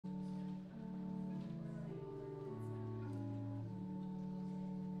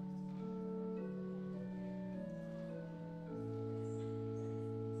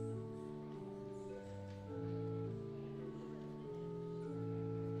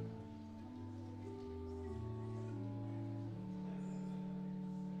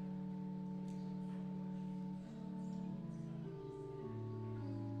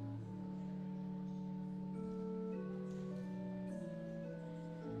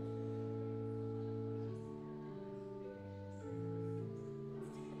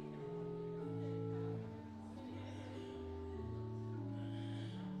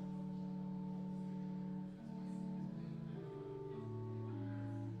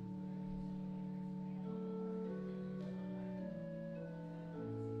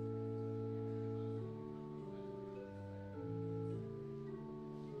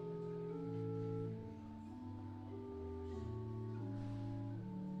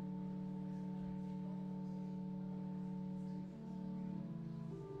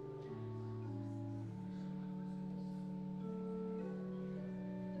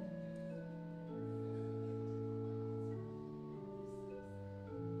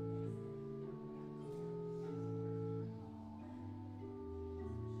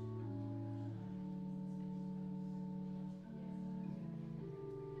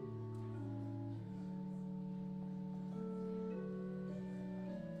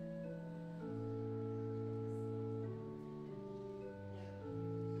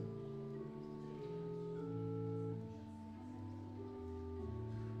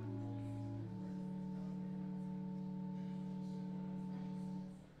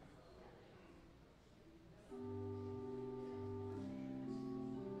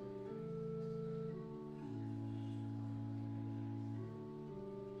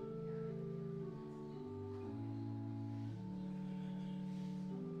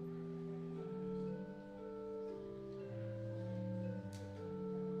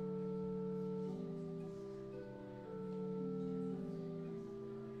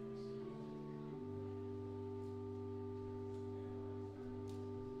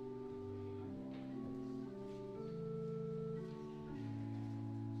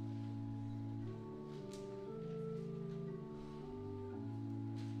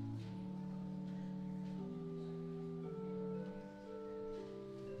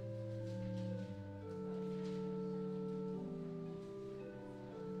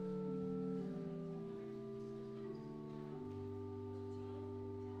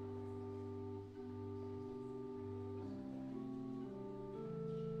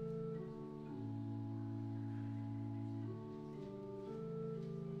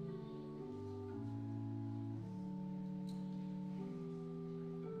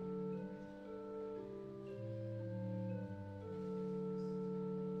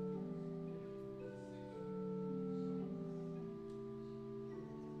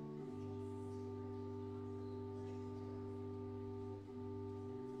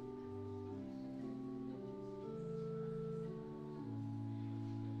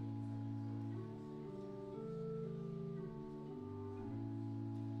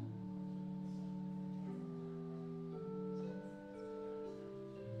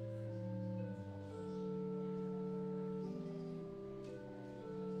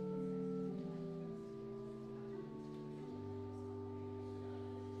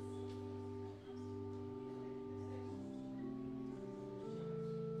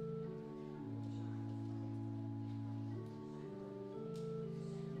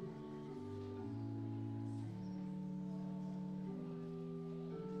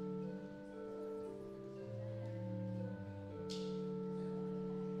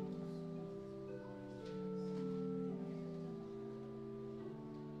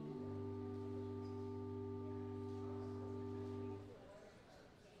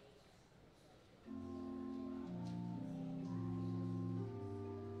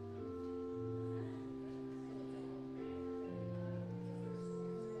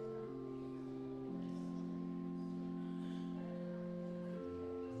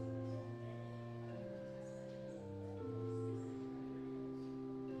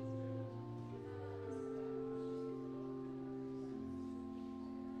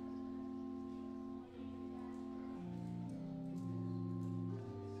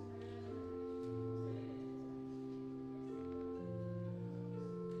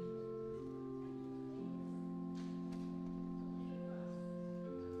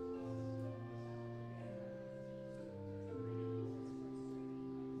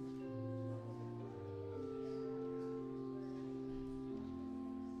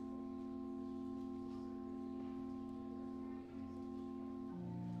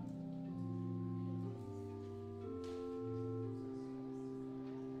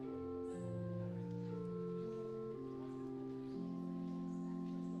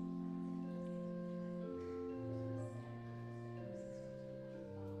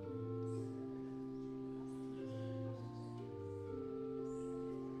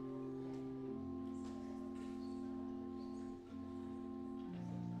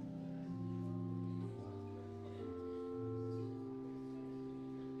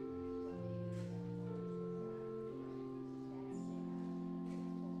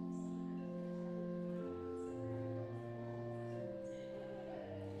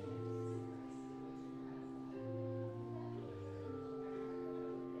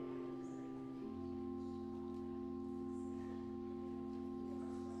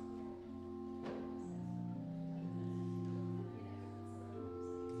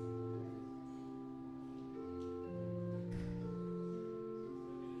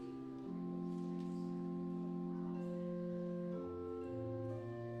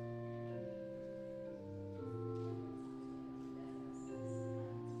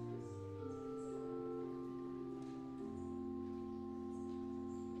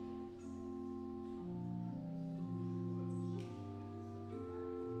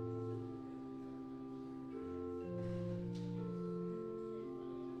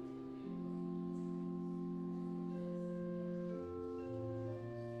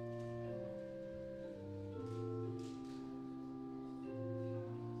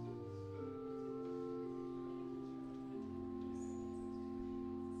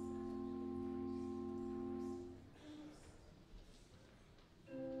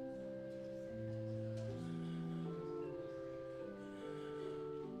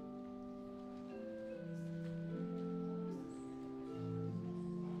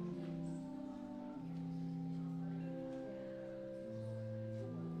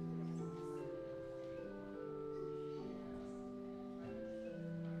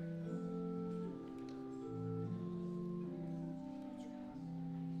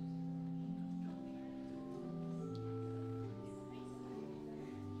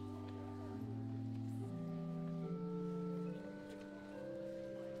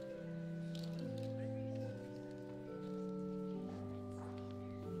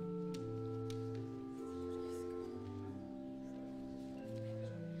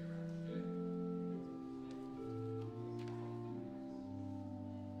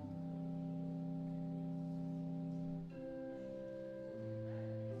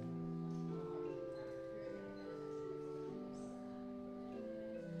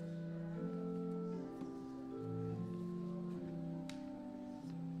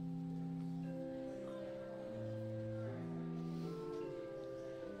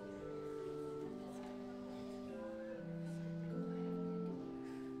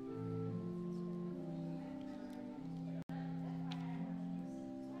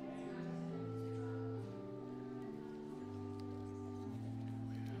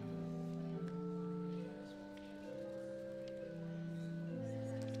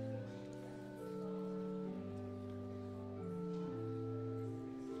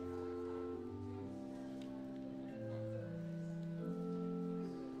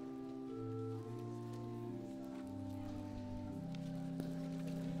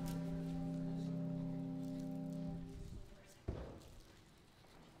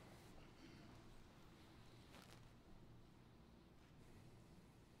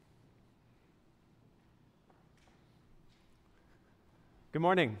Good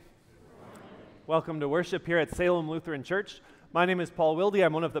morning. Welcome to worship here at Salem Lutheran Church. My name is Paul Wilde.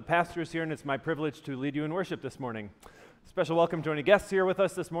 I'm one of the pastors here, and it's my privilege to lead you in worship this morning. Special welcome to any guests here with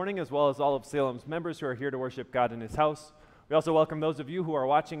us this morning, as well as all of Salem's members who are here to worship God in His house. We also welcome those of you who are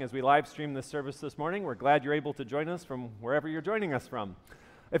watching as we live stream this service this morning. We're glad you're able to join us from wherever you're joining us from.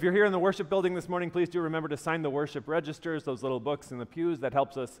 If you're here in the worship building this morning, please do remember to sign the worship registers, those little books in the pews. That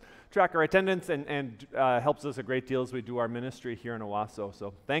helps us track our attendance and helps us a great deal as we do our ministry here in Owosso.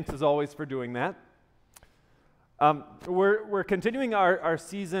 So thanks as always for doing that. We're continuing our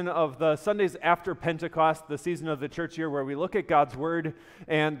season of the Sundays after Pentecost, the season of the church year where we look at God's Word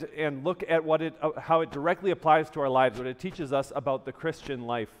and look at how it directly applies to our lives, what it teaches us about the Christian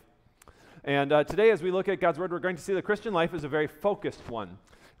life. And today as we look at God's Word, we're going to see the Christian life is a very focused one.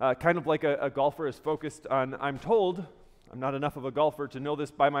 Kind of like a golfer is focused on, I'm told, I'm not enough of a golfer to know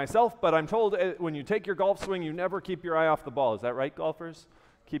this by myself, but I'm told when you take your golf swing, you never keep your eye off the ball. Is that right, golfers?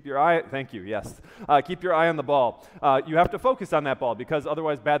 Keep your eye, thank you, yes. Keep your eye on the ball. You have to focus on that ball because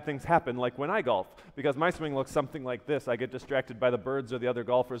otherwise bad things happen, like when I golf. Because my swing looks something like this. I get distracted by the birds or the other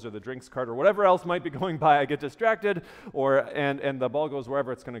golfers or the drinks cart or whatever else might be going by. I get distracted and the ball goes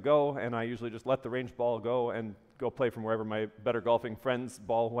wherever it's going to go, and I usually just let the range ball go and go play from wherever my better golfing friend's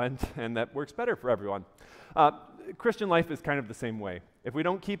ball went, and that works better for everyone. Christian life is kind of the same way. If we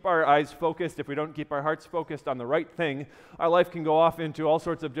don't keep our eyes focused, if we don't keep our hearts focused on the right thing, our life can go off into all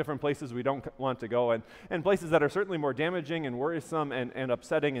sorts of different places we don't want to go, and places that are certainly more damaging and worrisome and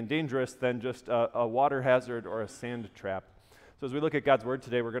upsetting and dangerous than just a water hazard or a sand trap. So as we look at God's Word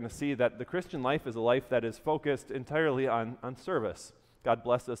today, we're going to see that the Christian life is a life that is focused entirely on service. God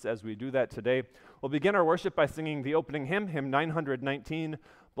bless us as we do that today. We'll begin our worship by singing the opening hymn, hymn 919,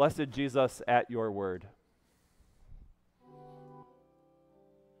 Blessed Jesus at Your Word.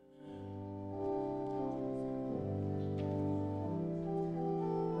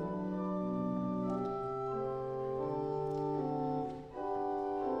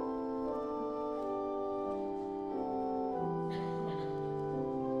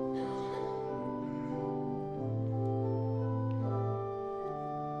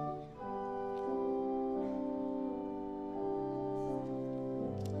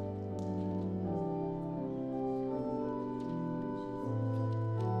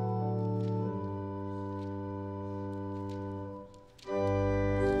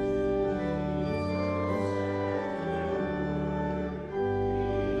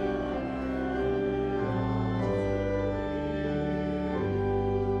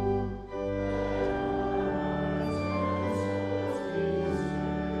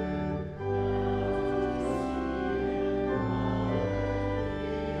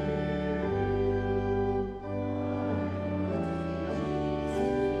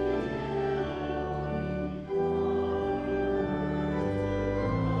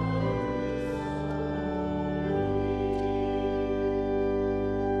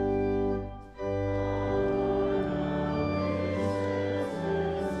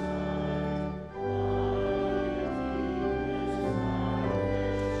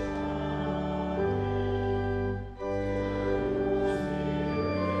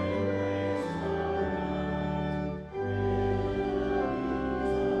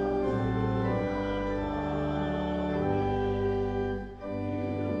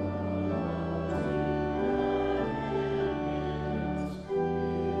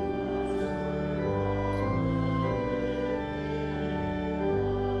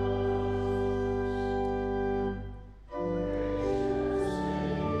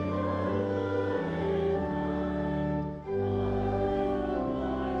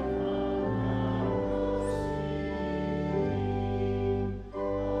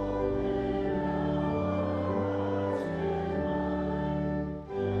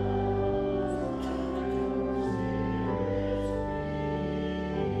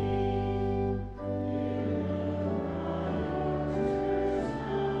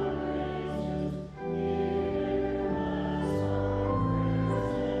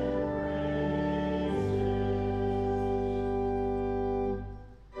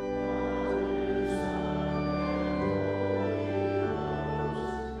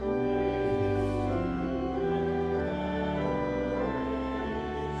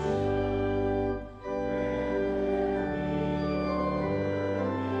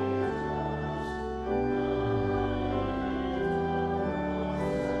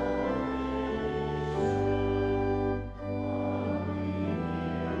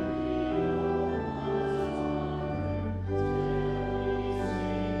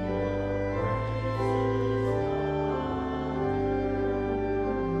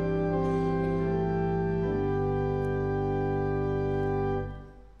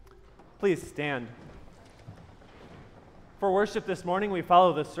 Please stand. For worship this morning, we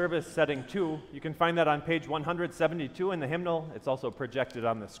follow the service setting 2. You can find that on page 172 in the hymnal. It's also projected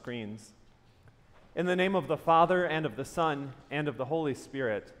on the screens. In the name of the Father, and of the Son, and of the Holy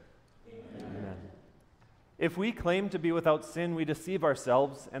Spirit. Amen. If we claim to be without sin, we deceive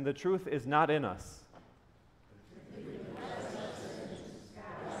ourselves, and the truth is not in us.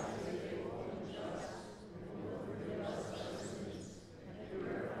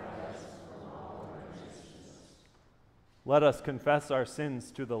 Let us confess our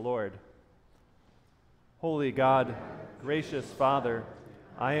sins to the Lord. Holy God, gracious Father,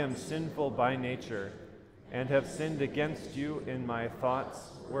 I am sinful by nature, and have sinned against you in my thoughts,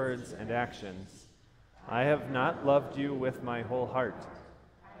 words, and actions. I have not loved you with my whole heart.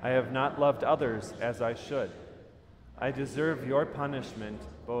 I have not loved others as I should. I deserve your punishment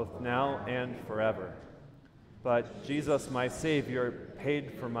both now and forever. But Jesus, my Savior,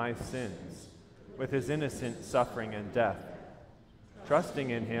 paid for my sins with his innocent suffering and death. Trusting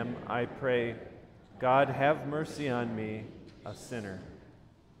in him, I pray, God, have mercy on me, a sinner.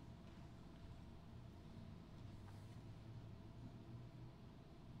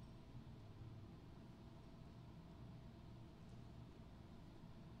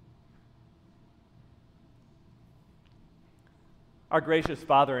 Our gracious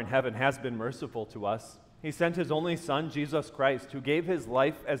Father in heaven has been merciful to us. He sent his only Son, Jesus Christ, who gave his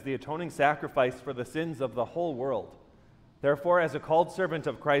life as the atoning sacrifice for the sins of the whole world. Therefore, as a called servant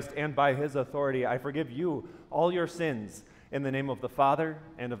of Christ and by his authority, I forgive you all your sins in the name of the Father,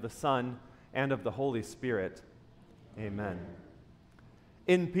 and of the Son, and of the Holy Spirit. Amen.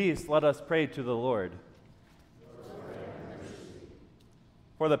 In peace, let us pray to the Lord.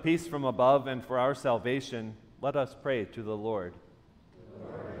 For the peace from above and for our salvation, let us pray to the Lord.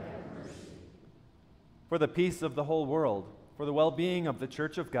 For the peace of the whole world, for the well-being of the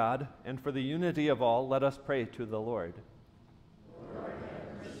Church of God, and for the unity of all, let us pray to the Lord.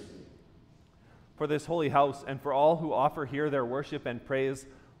 For this holy house, and for all who offer here their worship and praise,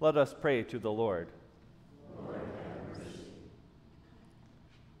 let us pray to the Lord.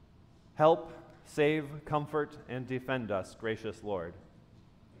 Help, save, comfort, and defend us, gracious Lord.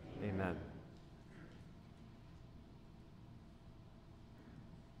 Amen.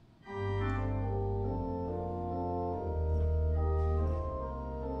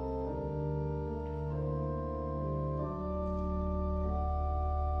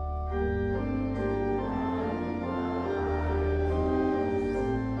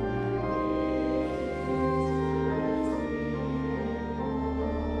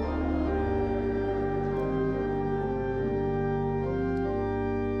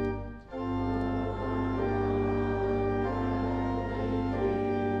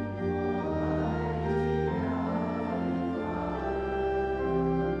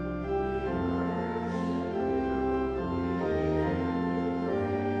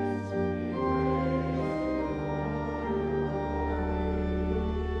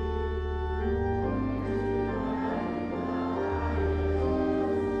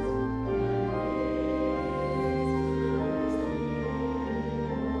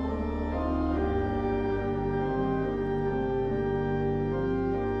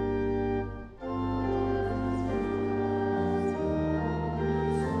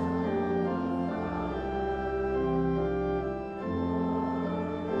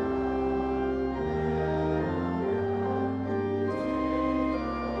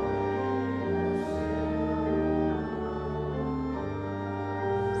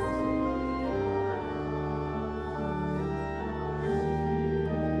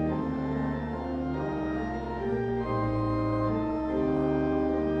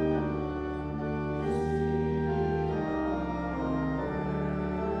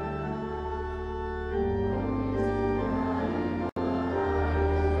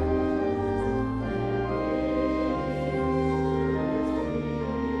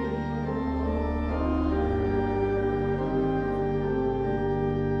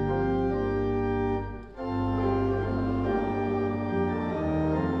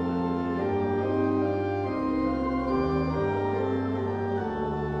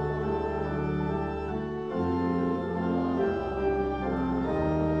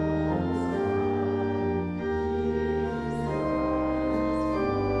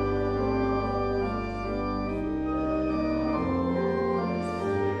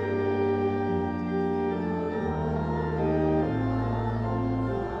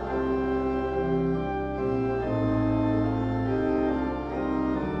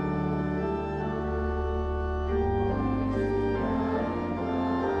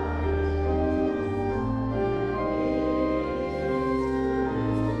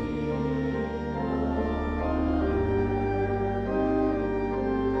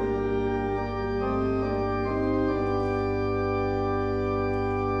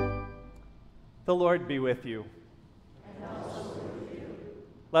 The Lord be with you. And also with you.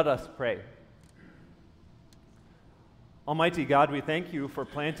 Let us pray. Almighty God, we thank you for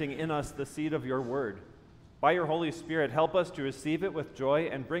planting in us the seed of your word. By your Holy Spirit, help us to receive it with joy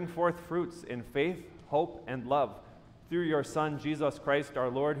and bring forth fruits in faith, hope, and love through your Son, Jesus Christ, our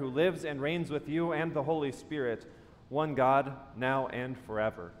Lord, who lives and reigns with you and the Holy Spirit, one God, now and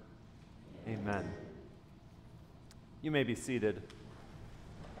forever. Amen. You may be seated.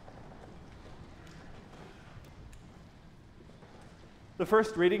 The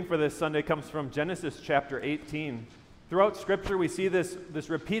first reading for this Sunday comes from Genesis chapter 18. Throughout Scripture, we see this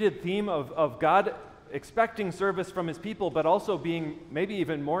repeated theme of God expecting service from his people, but also being maybe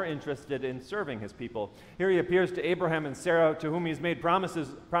even more interested in serving his people. Here he appears to Abraham and Sarah, to whom he's made promise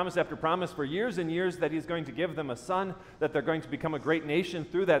after promise for years and years that he's going to give them a son, that they're going to become a great nation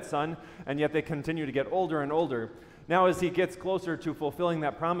through that son, and yet they continue to get older and older. Now, as he gets closer to fulfilling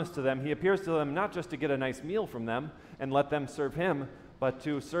that promise to them, he appears to them not just to get a nice meal from them and let them serve him, but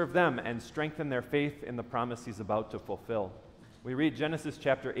to serve them and strengthen their faith in the promise he's about to fulfill. We read Genesis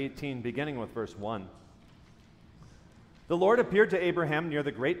chapter 18, beginning with verse 1. The Lord appeared to Abraham near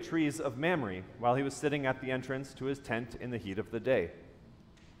the great trees of Mamre, while he was sitting at the entrance to his tent in the heat of the day.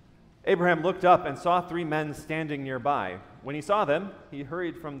 Abraham looked up and saw 3 men standing nearby. When he saw them, he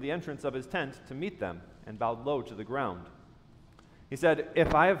hurried from the entrance of his tent to meet them and bowed low to the ground. He said,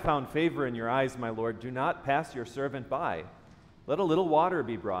 "If I have found favor in your eyes, my Lord, do not pass your servant by. Let a little water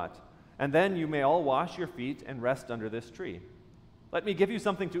be brought, and then you may all wash your feet and rest under this tree. Let me give you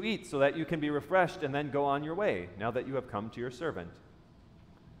something to eat so that you can be refreshed and then go on your way, now that you have come to your servant."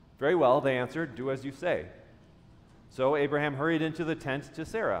 "Very well," they answered, "do as you say." So Abraham hurried into the tent to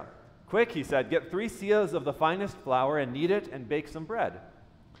Sarah. "Quick," he said, "get 3 seahs of the finest flour and knead it and bake some bread."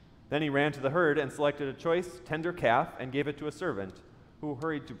 Then he ran to the herd and selected a choice, tender calf and gave it to a servant, who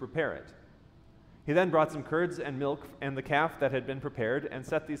hurried to prepare it. He then brought some curds and milk and the calf that had been prepared and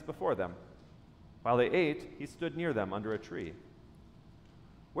set these before them. While they ate, he stood near them under a tree.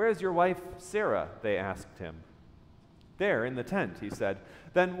 "Where is your wife Sarah?" they asked him. "There, in the tent," he said.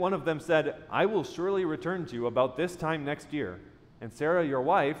 Then one of them said, "I will surely return to you about this time next year, and Sarah, your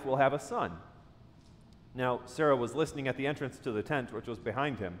wife, will have a son." Now Sarah was listening at the entrance to the tent, which was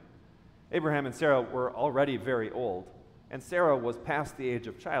behind him. Abraham and Sarah were already very old, and Sarah was past the age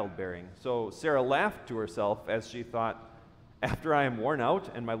of childbearing. So Sarah laughed to herself as she thought, "After I am worn out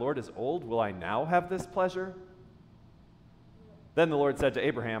and my Lord is old, will I now have this pleasure?" Then the Lord said to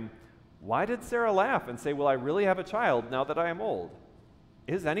Abraham, "Why did Sarah laugh and say, 'Will I really have a child now that I am old?'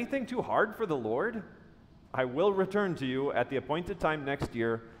 Is anything too hard for the Lord? I will return to you at the appointed time next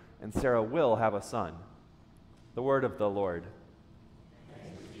year, and Sarah will have a son." The word of the Lord.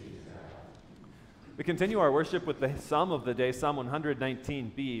 We continue our worship with the Psalm of the day, Psalm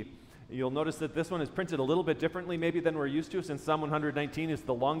 119b. You'll notice that this one is printed a little bit differently maybe than we're used to, since Psalm 119 is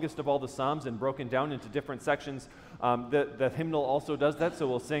the longest of all the Psalms and broken down into different sections. The hymnal also does that, so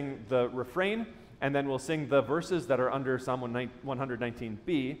we'll sing the refrain, and then we'll sing the verses that are under Psalm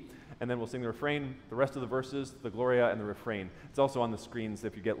 119b, and then we'll sing the refrain, the rest of the verses, the Gloria, and the refrain. It's also on the screens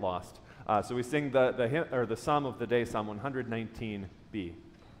if you get lost. So we sing the Psalm of the day, Psalm 119b.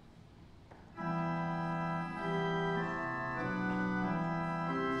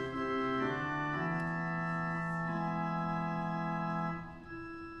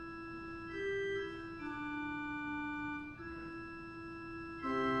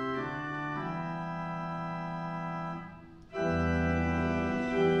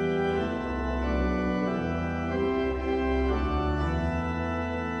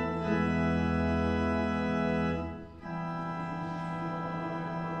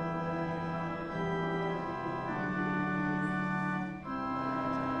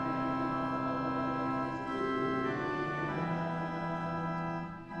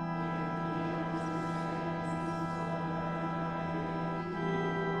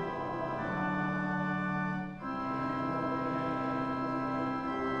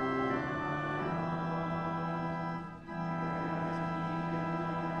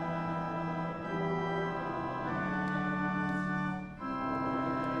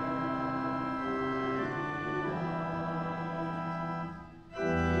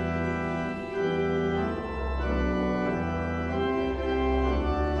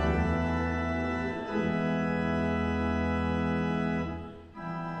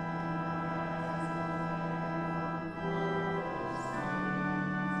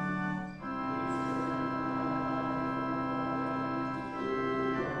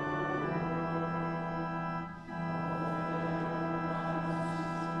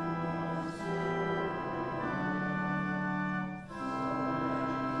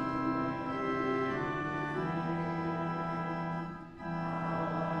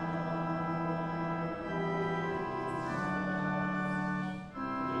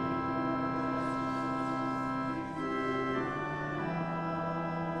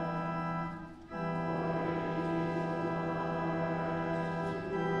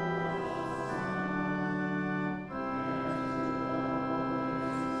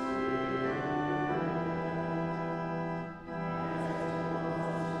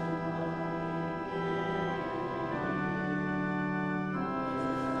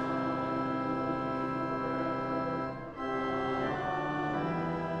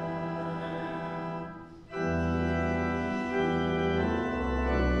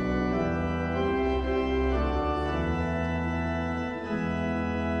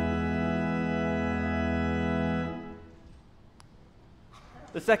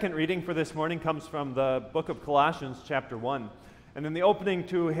 The second reading for this morning comes from the book of Colossians, chapter 1. And in the opening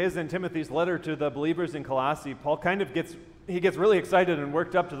to his and Timothy's letter to the believers in Colossae, Paul gets really excited and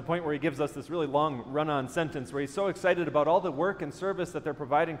worked up to the point where he gives us this really long run-on sentence where he's so excited about all the work and service that they're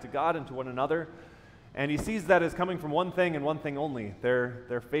providing to God and to one another. And he sees that as coming from one thing and one thing only,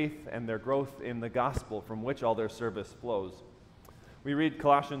 their faith and their growth in the gospel from which all their service flows. We read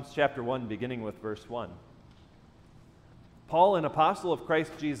Colossians chapter 1, beginning with verse 1. Paul, an apostle of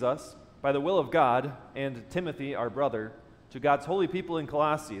Christ Jesus, by the will of God, and Timothy, our brother, to God's holy people in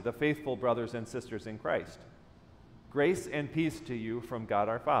Colossae, the faithful brothers and sisters in Christ. Grace and peace to you from God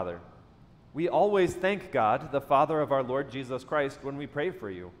our Father. We always thank God, the Father of our Lord Jesus Christ, when we pray for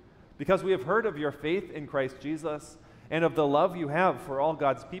you, because we have heard of your faith in Christ Jesus and of the love you have for all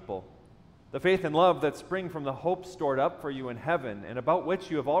God's people, the faith and love that spring from the hope stored up for you in heaven and about which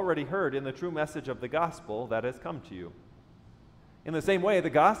you have already heard in the true message of the gospel that has come to you. In the same way,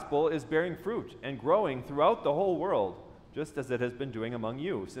 the gospel is bearing fruit and growing throughout the whole world, just as it has been doing among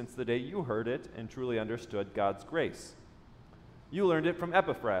you since the day you heard it and truly understood God's grace. You learned it from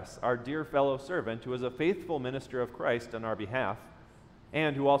Epaphras, our dear fellow servant, who is a faithful minister of Christ on our behalf,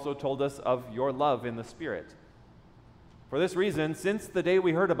 and who also told us of your love in the Spirit. For this reason, since the day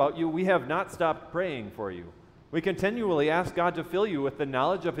we heard about you, we have not stopped praying for you. We continually ask God to fill you with the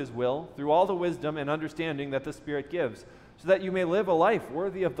knowledge of His will through all the wisdom and understanding that the Spirit gives, so that you may live a life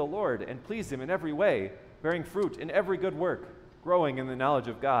worthy of the Lord and please Him in every way, bearing fruit in every good work, growing in the knowledge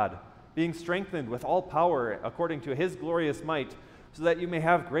of God, being strengthened with all power according to His glorious might, so that you may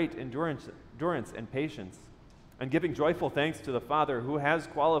have great endurance and patience, and giving joyful thanks to the Father who has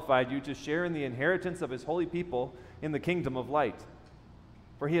qualified you to share in the inheritance of His holy people in the kingdom of light.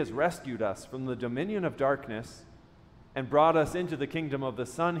 For He has rescued us from the dominion of darkness and brought us into the kingdom of the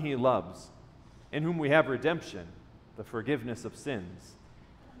Son He loves, in whom we have redemption, the forgiveness of sins.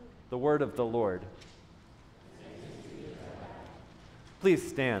 The word of the Lord. Please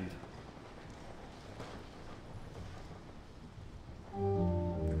stand.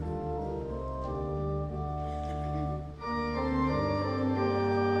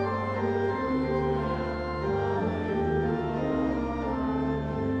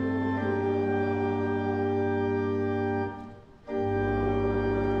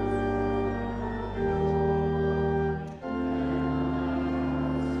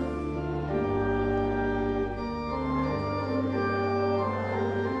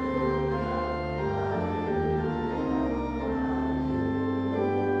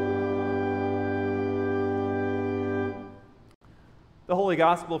 The Holy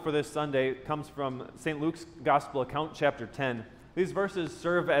Gospel for this Sunday comes from St. Luke's Gospel account, chapter 10. These verses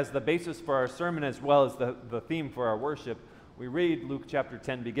serve as the basis for our sermon as well as the theme for our worship. We read Luke chapter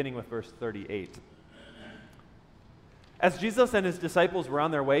 10, beginning with verse 38. As Jesus and His disciples were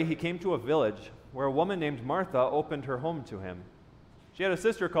on their way, He came to a village where a woman named Martha opened her home to Him. She had a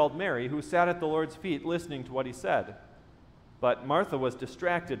sister called Mary who sat at the Lord's feet listening to what He said. But Martha was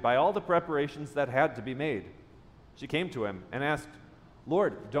distracted by all the preparations that had to be made. She came to Him and asked,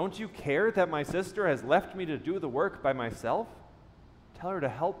 "Lord, don't you care that my sister has left me to do the work by myself? Tell her to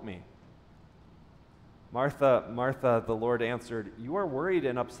help me." "Martha, Martha," the Lord answered, "you are worried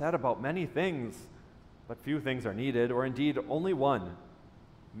and upset about many things, but few things are needed, or indeed only one.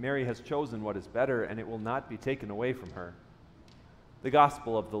 Mary has chosen what is better, and it will not be taken away from her." The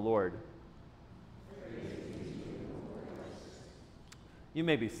Gospel of the Lord. You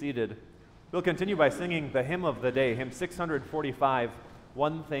may be seated. We'll continue by singing the hymn of the day, hymn 645,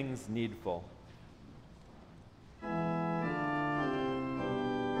 One Thing's Needful.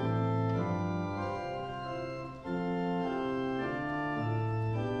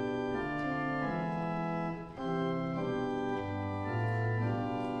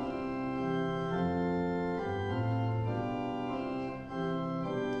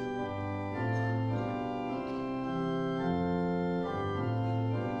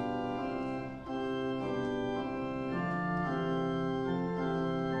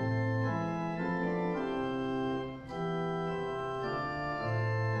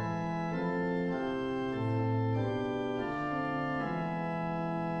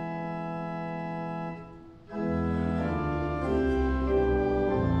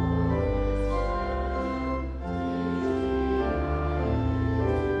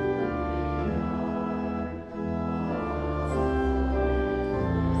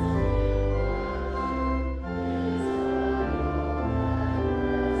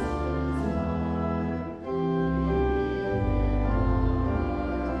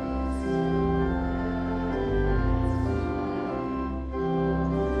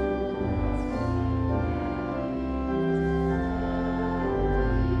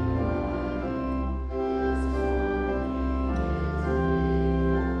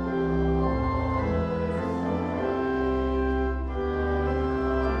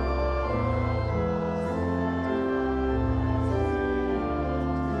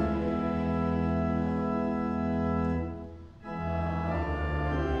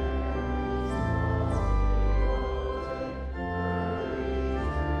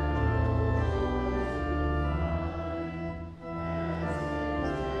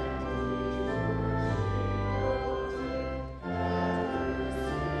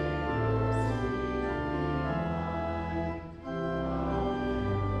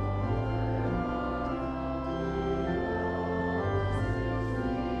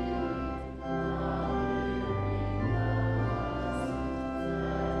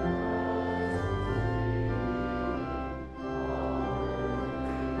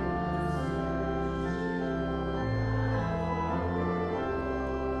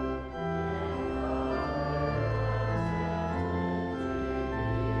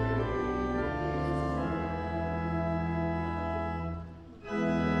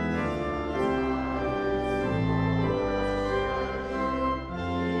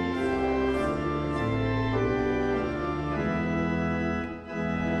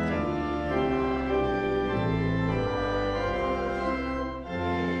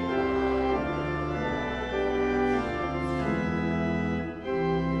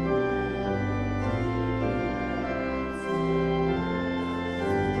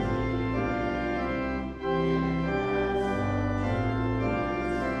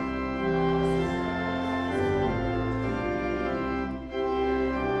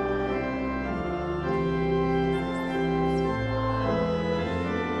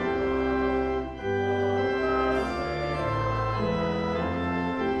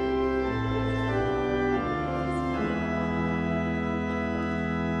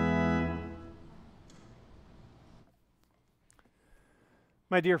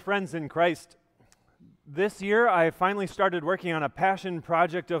 My dear friends in Christ, this year I finally started working on a passion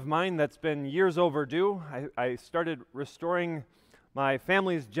project of mine that's been years overdue. I started restoring my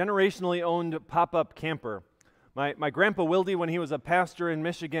family's generationally owned pop-up camper. My grandpa Wilde, when he was a pastor in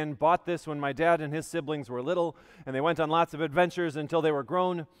Michigan, bought this when my dad and his siblings were little, and they went on lots of adventures until they were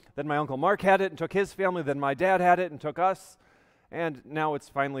grown. Then my Uncle Mark had it and took his family. Then my dad had it and took us, and now it's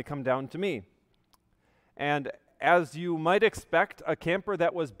finally come down to me. And as you might expect, a camper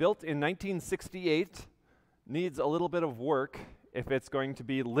that was built in 1968 needs a little bit of work if it's going to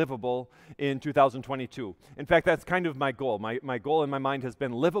be livable in 2022. In fact, that's kind of my goal. My goal in my mind has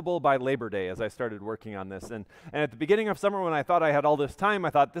been livable by Labor Day as I started working on this. And at the beginning of summer, when I thought I had all this time,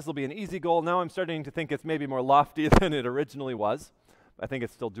 I thought this will be an easy goal. Now I'm starting to think it's maybe more lofty than it originally was. I think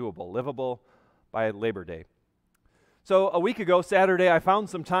it's still doable, livable by Labor Day. So a week ago, Saturday, I found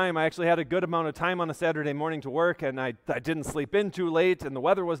some time. I actually had a good amount of time on a Saturday morning to work, and I didn't sleep in too late, and the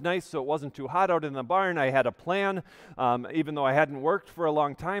weather was nice, so it wasn't too hot out in the barn. I had a plan. Even though I hadn't worked for a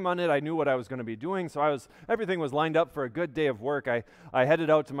long time on it, I knew what I was going to be doing, so everything was lined up for a good day of work. I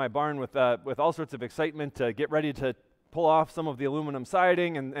headed out to my barn with all sorts of excitement to get ready to pull off some of the aluminum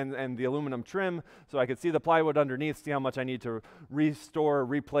siding and the aluminum trim so I could see the plywood underneath, see how much I need to restore,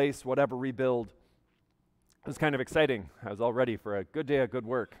 replace, whatever, rebuild. It was kind of exciting. I was all ready for a good day of good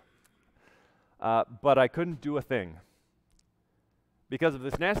work. But I couldn't do a thing because of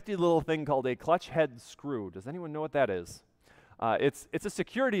this nasty little thing called a clutch head screw. Does anyone know what that is? It's a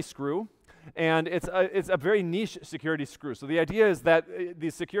security screw, and it's a very niche security screw. So the idea is that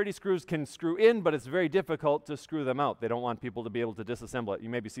these security screws can screw in, but it's very difficult to screw them out. They don't want people to be able to disassemble it. You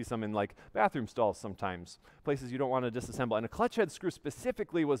maybe see some in like bathroom stalls sometimes, places you don't want to disassemble. And a clutch head screw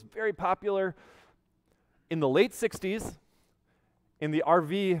specifically was very popular in the late 60s in the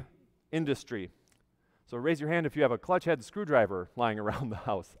RV industry. So raise your hand if you have a clutch head screwdriver lying around the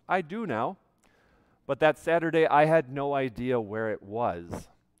house. I do now, but that Saturday I had no idea where it was.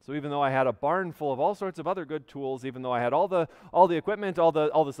 So even though I had a barn full of all sorts of other good tools, even though I had all the equipment, all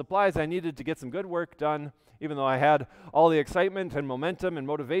the supplies I needed to get some good work done, even though I had all the excitement and momentum and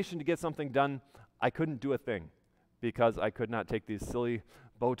motivation to get something done, I couldn't do a thing because I could not take these silly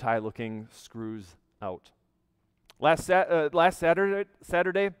bow tie looking screws out. Last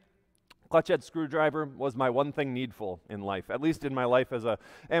Saturday, clutch head screwdriver was my one thing needful in life, at least in my life as an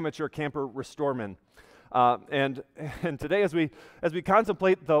amateur camper restoreman. And today, as we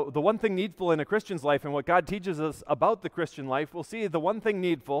contemplate the one thing needful in a Christian's life and what God teaches us about the Christian life, we'll see the one thing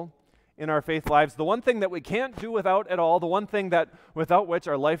needful in our faith lives, the one thing that we can't do without at all, the one thing that without which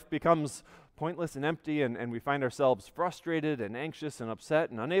our life becomes pointless and empty, and we find ourselves frustrated and anxious and upset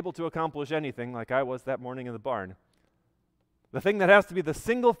and unable to accomplish anything like I was that morning in the barn. The thing that has to be the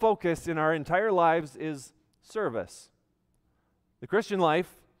single focus in our entire lives is service. The Christian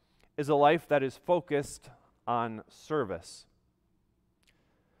life is a life that is focused on service.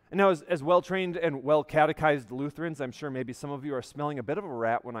 And now, as well-trained and well-catechized Lutherans, I'm sure maybe some of you are smelling a bit of a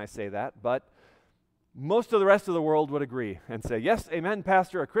rat when I say that, but most of the rest of the world would agree and say, yes, amen,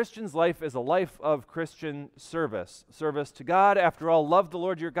 Pastor, a Christian's life is a life of Christian service. Service to God. After all, love the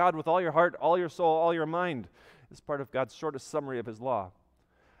Lord your God with all your heart, all your soul, all your mind. Is part of God's shortest summary of his law.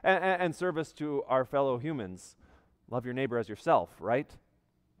 And service to our fellow humans. Love your neighbor as yourself, right?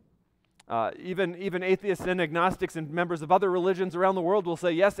 Even atheists and agnostics and members of other religions around the world will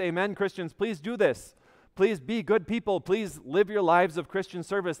say, yes, amen, Christians, please do this. Please be good people. Please live your lives of Christian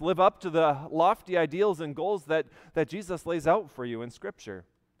service. Live up to the lofty ideals and goals that Jesus lays out for you in Scripture.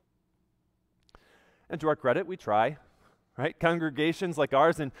 And to our credit, we try. Right? Congregations like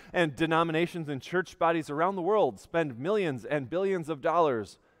ours and denominations and church bodies around the world spend millions and billions of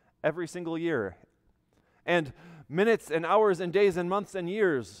dollars every single year, and minutes and hours and days and months and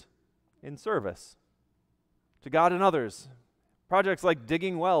years in service to God and others. Projects like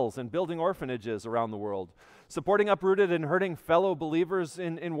digging wells and building orphanages around the world, supporting uprooted and hurting fellow believers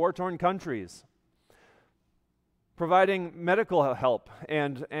in war-torn countries, providing medical help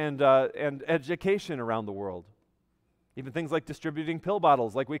and education around the world. Even things like distributing pill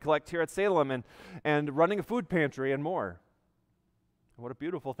bottles like we collect here at Salem and running a food pantry and more. What a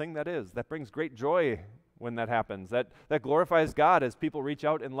beautiful thing that is. That brings great joy when that happens. That glorifies God as people reach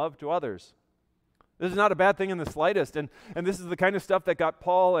out in love to others. This is not a bad thing in the slightest. And this is the kind of stuff that got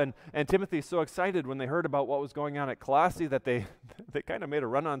Paul and Timothy so excited when they heard about what was going on at Colossae that they kind of made a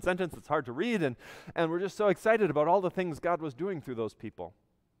run-on sentence that's hard to read. And we're just so excited about all the things God was doing through those people.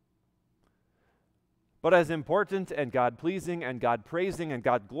 But as important and God-pleasing and God-praising and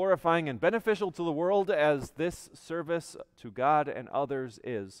God-glorifying and beneficial to the world as this service to God and others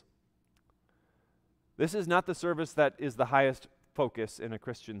is, this is not the service that is the highest focus in a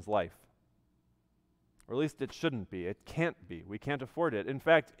Christian's life. Or at least it shouldn't be. It can't be. We can't afford it. In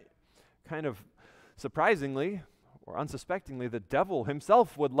fact, kind of surprisingly or unsuspectingly, the devil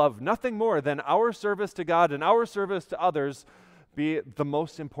himself would love nothing more than our service to God and our service to others be the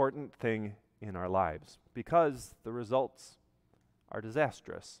most important thing in our lives, because the results are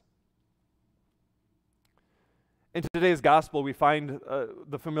disastrous. In today's gospel, we find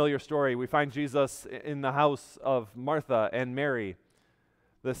the familiar story. We find Jesus in the house of Martha and Mary,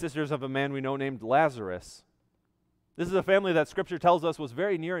 the sisters of a man we know named Lazarus. This is a family that Scripture tells us was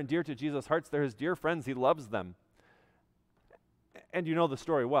very near and dear to Jesus' heart. They're his dear friends. He loves them. And you know the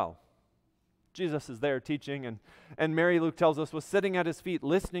story well. Jesus is there teaching, and Mary, Luke tells us, was sitting at his feet,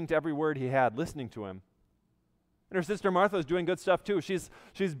 listening to every word he had, listening to him. And her sister Martha is doing good stuff too. She's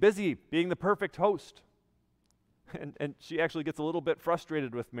busy being the perfect host. And she actually gets a little bit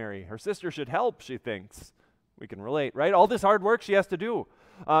frustrated with Mary. Her sister should help, she thinks. We can relate, right? All this hard work she has to do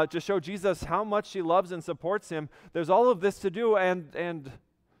to show Jesus how much she loves and supports him. There's all of this to do, and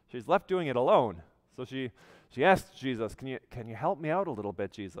she's left doing it alone. So she asks Jesus, can you help me out a little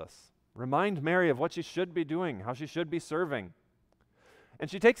bit, Jesus? Remind Mary of what she should be doing, how she should be serving. And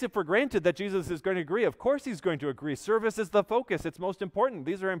she takes it for granted that Jesus is going to agree. Of course he's going to agree. Service is the focus. It's most important.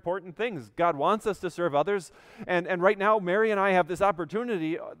 These are important things. God wants us to serve others. And right now, Mary and I have this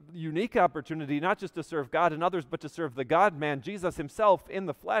opportunity, unique opportunity, not just to serve God and others, but to serve the God-man, Jesus himself, in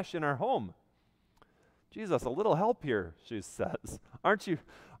the flesh, in our home. Jesus, a little help here, she says. Aren't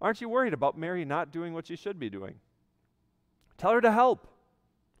you worried about Mary not doing what she should be doing? Tell her to help.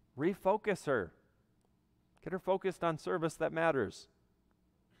 Refocus her. Get her focused on service that matters.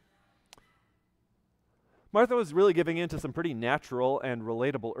 Martha was really giving in to some pretty natural and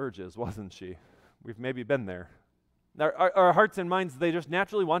relatable urges, wasn't she? We've maybe been there. Our hearts and minds, they just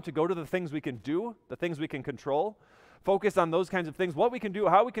naturally want to go to the things we can do, the things we can control, focus on those kinds of things, what we can do,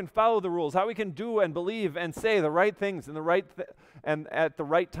 how we can follow the rules, how we can do and believe and say the right things and and at the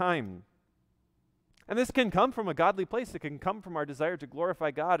right time. And this can come from a godly place. It can come from our desire to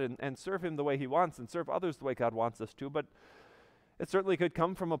glorify God and serve him the way he wants and serve others the way God wants us to, but it certainly could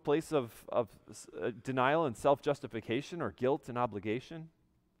come from a place of denial and self-justification or guilt and obligation.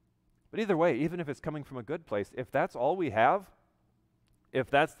 But either way, even if it's coming from a good place, if that's all we have,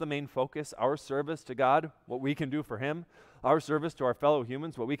 if that's the main focus, our service to God, what we can do for him, our service to our fellow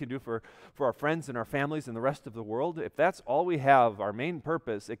humans, what we can do for our friends and our families and the rest of the world, if that's all we have, our main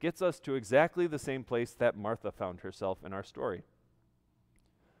purpose, it gets us to exactly the same place that Martha found herself in our story.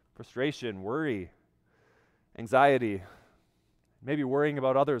 Frustration, worry, anxiety, maybe worrying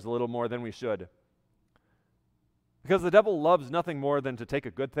about others a little more than we should. Because the devil loves nothing more than to take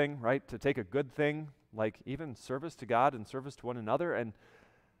a good thing, right? To take a good thing, like even service to God and service to one another,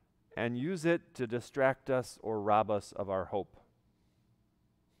 and use it to distract us or rob us of our hope.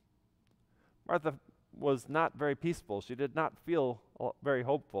 Martha was not very peaceful. She did not feel very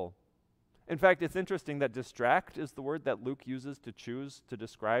hopeful. In fact, it's interesting that distract is the word that Luke uses to choose to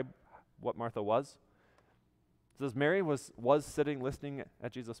describe what Martha was. It says Mary was sitting listening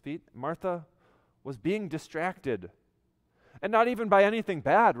at Jesus' feet. Martha was being distracted. And not even by anything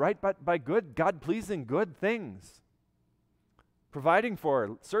bad, right? But by good, God-pleasing good things. Providing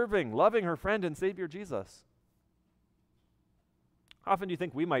for, serving, loving her friend and Savior Jesus. How often do you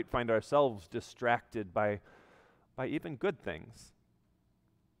think we might find ourselves distracted by even good things?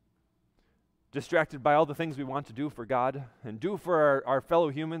 Distracted by all the things we want to do for God and do for our fellow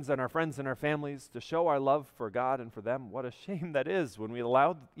humans and our friends and our families to show our love for God and for them. What a shame that is when we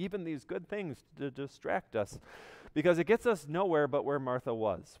allow even these good things to distract us, because it gets us nowhere but where Martha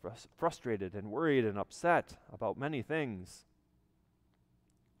was, frustrated and worried and upset about many things.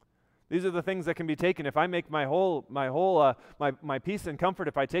 These are the things that can be taken. If I make my peace and comfort,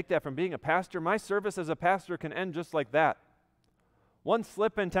 if I take that from being a pastor, my service as a pastor can end just like that. One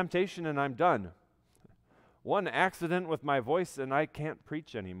slip and temptation and I'm done. One accident with my voice and I can't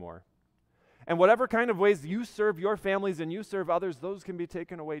preach anymore. And whatever kind of ways you serve your families and you serve others, those can be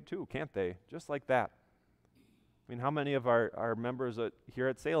taken away too, can't they? Just like that. I mean, how many of our members here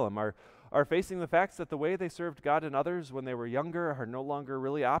at Salem are facing the facts that the way they served God and others when they were younger are no longer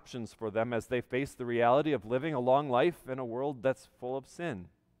really options for them as they face the reality of living a long life in a world that's full of sin?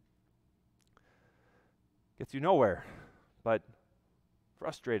 Gets you nowhere, but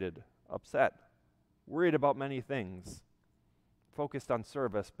frustrated, upset, worried about many things, focused on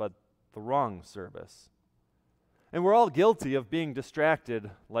service, but the wrong service. And we're all guilty of being distracted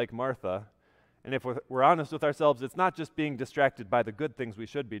like Martha. And if we're honest with ourselves, it's not just being distracted by the good things we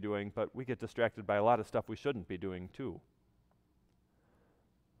should be doing, but we get distracted by a lot of stuff we shouldn't be doing too.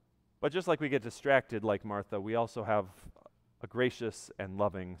 But just like we get distracted like Martha, we also have a gracious and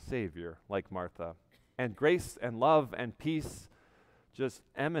loving Savior like Martha. And grace and love and peace just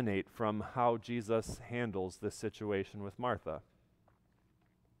emanate from how Jesus handles this situation with Martha.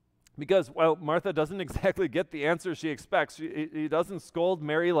 Because, well, Martha doesn't exactly get the answer she expects. He doesn't scold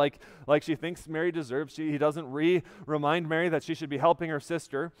Mary like she thinks Mary deserves. He doesn't remind Mary that she should be helping her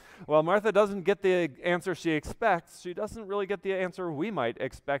sister. While Martha doesn't get the answer she expects, she doesn't really get the answer we might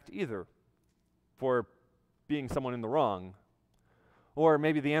expect either for being someone in the wrong. Or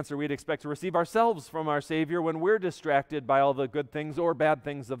maybe the answer we'd expect to receive ourselves from our Savior when we're distracted by all the good things or bad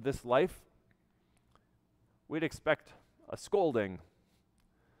things of this life. We'd expect a scolding.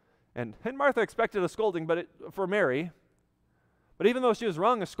 And Martha expected a scolding for Mary. But even though she was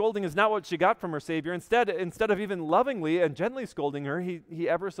wrong, a scolding is not what she got from her Savior. Instead of even lovingly and gently scolding her, he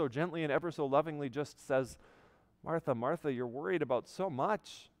ever so gently and ever so lovingly just says, Martha, Martha, you're worried about so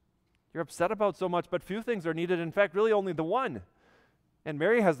much. You're upset about so much, but few things are needed. In fact, really only the one. And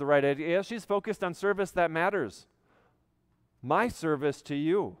Mary has the right idea. She's focused on service that matters. My service to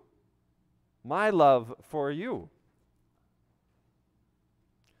you. My love for you.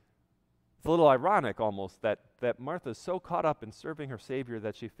 It's a little ironic almost that Martha's so caught up in serving her Savior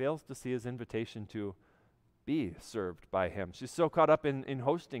that she fails to see his invitation to be served by him. She's so caught up in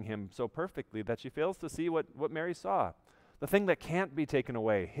hosting him so perfectly that she fails to see what Mary saw. The thing that can't be taken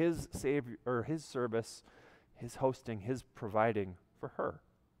away, his Savior, or his service, his hosting, his providing for her.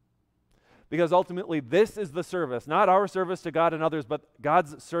 Because ultimately this is the service, not our service to God and others, but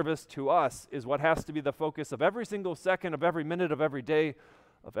God's service to us is what has to be the focus of every single second, of every minute, of every day,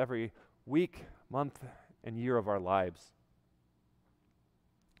 of every week, month, and year of our lives.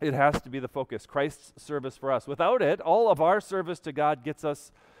 It has to be the focus, Christ's service for us. Without it, all of our service to God gets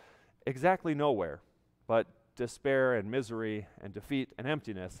us exactly nowhere but despair and misery and defeat and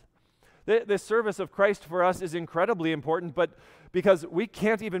emptiness. This service of Christ for us is incredibly important, but because we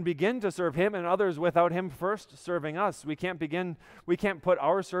can't even begin to serve him and others without him first serving us. We can't put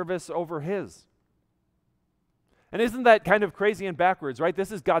our service over his. And isn't that kind of crazy and backwards, right?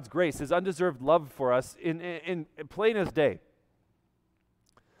 This is God's grace, his undeserved love for us in plain as day.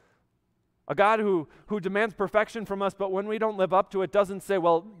 A God who demands perfection from us, but when we don't live up to it, doesn't say,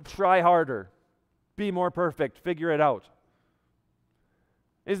 well, try harder, be more perfect, figure it out.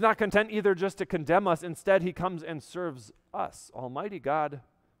 He's not content either just to condemn us. Instead, he comes and serves us, Almighty God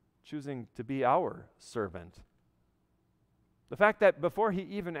choosing to be our servant. The fact that before he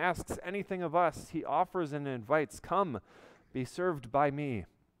even asks anything of us, he offers and invites, come, be served by me,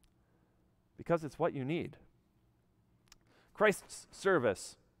 because it's what you need. Christ's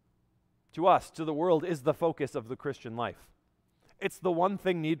service to us, to the world, is the focus of the Christian life. It's the one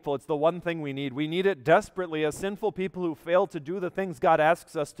thing needful. It's the one thing we need. We need it desperately as sinful people who fail to do the things God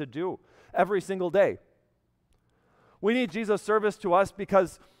asks us to do every single day. We need Jesus' service to us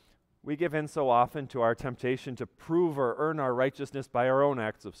because we give in so often to our temptation to prove or earn our righteousness by our own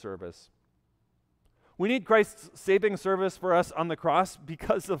acts of service. We need Christ's saving service for us on the cross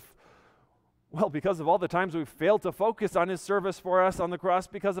because of all the times we've failed to focus on his service for us on the cross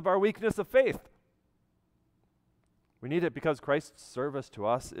because of our weakness of faith. We need it because Christ's service to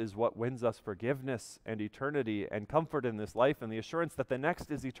us is what wins us forgiveness and eternity and comfort in this life and the assurance that the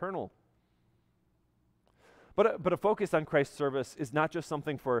next is eternal. But a focus on Christ's service is not just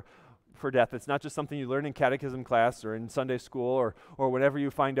something for death. It's not just something you learn in catechism class or in Sunday school or whenever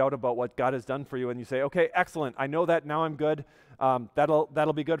you find out about what God has done for you and you say, okay, excellent, I know that, now I'm good.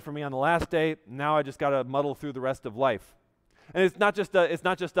 That'll be good for me on the last day. Now I just got to muddle through the rest of life. And it's not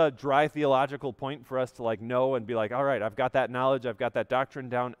just a dry theological point for us to know and be like, all right, I've got that knowledge, I've got that doctrine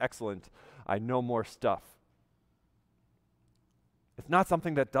down, excellent. I know more stuff. It's not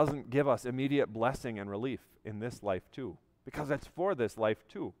something that doesn't give us immediate blessing and relief in this life too, because it's for this life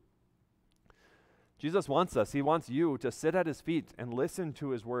too. Jesus wants us, he wants you to sit at his feet and listen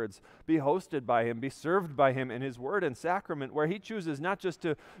to his words, be hosted by him, be served by him in his word and sacrament, where he chooses not just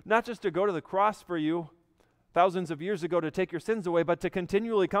to go to the cross for you thousands of years ago to take your sins away, but to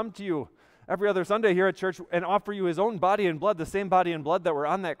continually come to you every other Sunday here at church and offer you his own body and blood, the same body and blood that were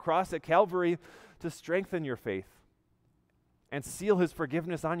on that cross at Calvary, to strengthen your faith and seal his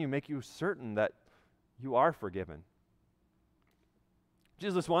forgiveness on you, make you certain that you are forgiven.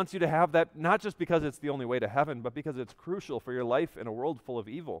 Jesus wants you to have that, not just because it's the only way to heaven, but because it's crucial for your life in a world full of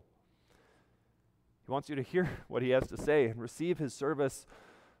evil. He wants you to hear what he has to say and receive his service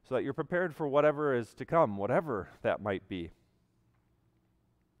so that you're prepared for whatever is to come, whatever that might be.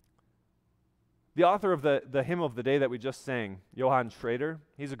 The author of the hymn of the day that we just sang, Johann Schrader,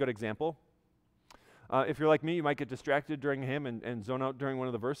 he's a good example. If you're like me, you might get distracted during a hymn and zone out during one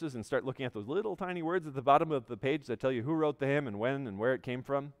of the verses and start looking at those little tiny words at the bottom of the page that tell you who wrote the hymn and when and where it came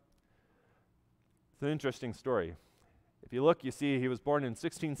from. It's an interesting story. If you look, you see he was born in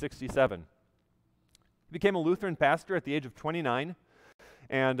 1667. He became a Lutheran pastor at the age of 29,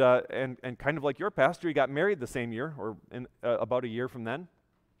 and kind of like your pastor, he got married the same year, or about a year from then.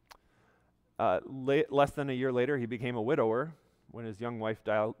 Less than a year later, he became a widower when his young wife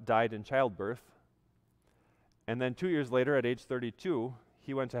died in childbirth. And then 2 years later, at age 32,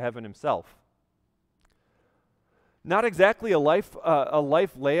 he went to heaven himself. Not exactly a life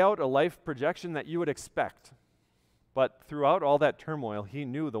layout, a life projection that you would expect. But throughout all that turmoil, he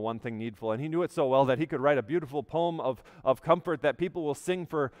knew the one thing needful, and he knew it so well that he could write a beautiful poem of comfort that people will sing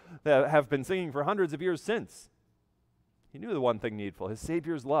that have been singing for hundreds of years since. He knew the one thing needful, his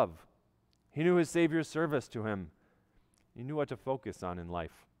Savior's love. He knew his Savior's service to him. He knew what to focus on in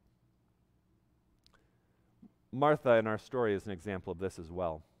life. Martha in our story is an example of this as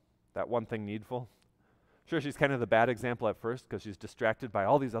well. That one thing needful. Sure, she's kind of the bad example at first because she's distracted by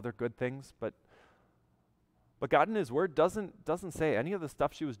all these other good things, but God in his word doesn't say any of the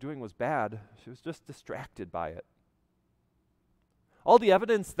stuff she was doing was bad. She was just distracted by it. All the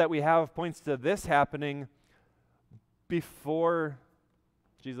evidence that we have points to this happening before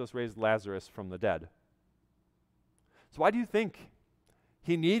Jesus raised Lazarus from the dead. So why do you think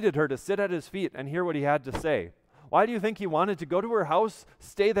he needed her to sit at his feet and hear what he had to say? Why do you think he wanted to go to her house,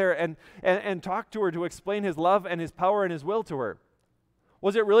 stay there, and talk to her to explain his love and his power and his will to her?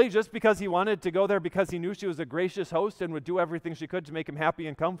 Was it really just because he wanted to go there because he knew she was a gracious host and would do everything she could to make him happy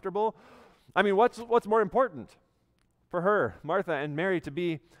and comfortable? I mean, what's more important? For her, Martha and Mary, to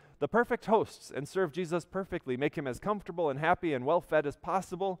be the perfect hosts and serve Jesus perfectly, make him as comfortable and happy and well-fed as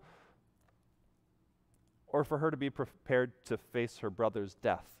possible, or for her to be prepared to face her brother's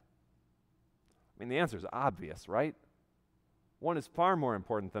death? I mean, the answer is obvious, right? One is far more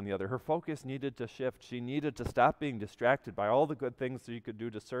important than the other. Her focus needed to shift. She needed to stop being distracted by all the good things she could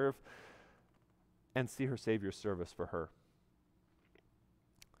do to serve and see her Savior's service for her.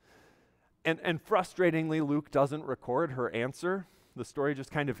 And frustratingly, Luke doesn't record her answer. The story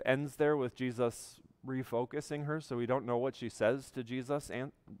just kind of ends there with Jesus refocusing her, so we don't know what she says to Jesus,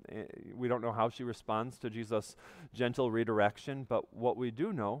 and we don't know how she responds to Jesus' gentle redirection, but what we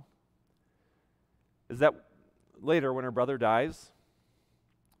do know is that later, when her brother dies,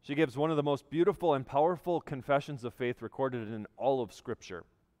 she gives one of the most beautiful and powerful confessions of faith recorded in all of Scripture.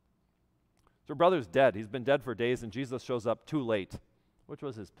 So her brother's dead. He's been dead for days, and Jesus shows up too late, which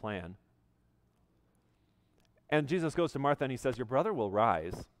was his plan. And Jesus goes to Martha and he says, "Your brother will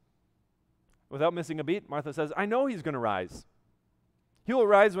rise." Without missing a beat, Martha says, "I know he's going to rise. He will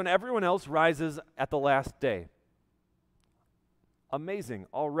rise when everyone else rises at the last day." Amazing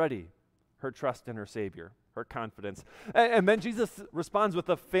already, her trust in her Savior, her confidence. And then Jesus responds with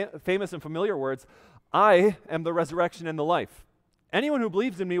the famous and familiar words, "I am the resurrection and the life. Anyone who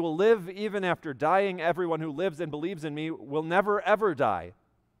believes in me will live even after dying. Everyone who lives and believes in me will never, ever die."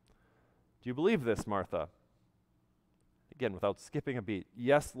 Do you believe this, Martha? Again, without skipping a beat.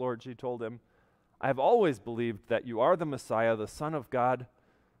 "Yes, Lord," she told him. "I have always believed that you are the Messiah, the Son of God,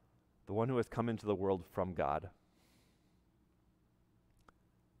 the one who has come into the world from God."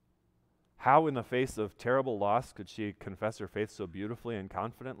 How, in the face of terrible loss, could she confess her faith so beautifully and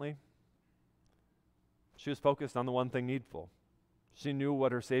confidently? She was focused on the one thing needful. She knew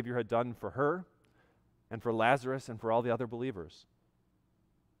what her Savior had done for her and for Lazarus and for all the other believers.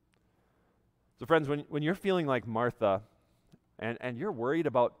 So friends, when you're feeling like Martha, and you're worried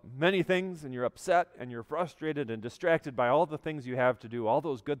about many things, and you're upset, and you're frustrated and distracted by all the things you have to do, all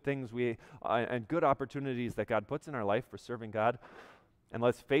those good things and good opportunities that God puts in our life for serving God, and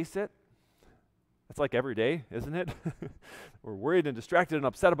let's face it, it's like every day, isn't it? We're worried and distracted and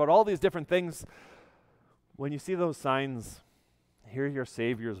upset about all these different things. When you see those signs, hear your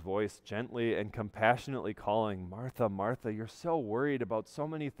Savior's voice gently and compassionately calling, "Martha, Martha, you're so worried about so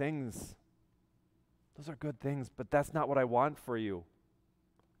many things. Those are good things, but that's not what I want for you.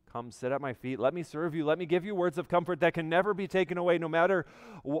 Come sit at my feet. Let me serve you. Let me give you words of comfort that can never be taken away, no matter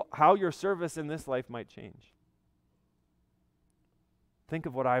how your service in this life might change. Think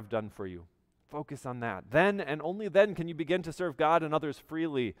of what I've done for you. Focus on that. Then and only then can you begin to serve God and others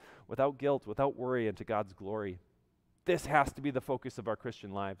freely, without guilt, without worry, and to God's glory. This has to be the focus of our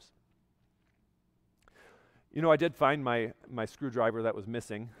Christian lives." You know, I did find my screwdriver that was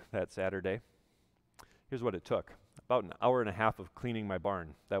missing that Saturday. Here's what it took. About an hour and a half of cleaning my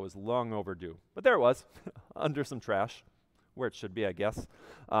barn. That was long overdue. But there it was, under some trash, where it should be, I guess.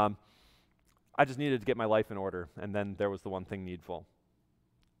 I just needed to get my life in order, and then there was the one thing needful.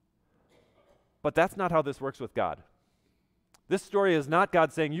 But that's not how this works with God. This story is not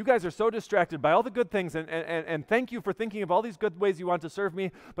God saying, you guys are so distracted by all the good things, and thank you for thinking of all these good ways you want to serve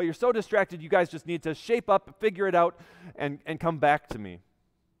me, but you're so distracted, you guys just need to shape up, figure it out, and come back to me.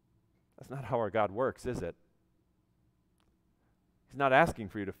 That's not how our God works, is it? He's not asking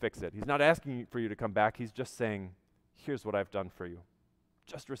for you to fix it. He's not asking for you to come back. He's just saying, here's what I've done for you.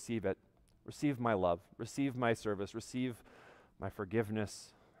 Just receive it. Receive my love. Receive my service. Receive my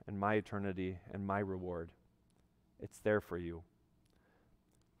forgiveness and my eternity and my reward. It's there for you.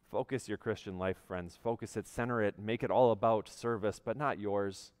 Focus your Christian life, friends. Focus it, center it, make it all about service, but not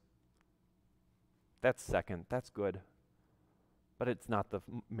yours. That's second. That's good. But it's not the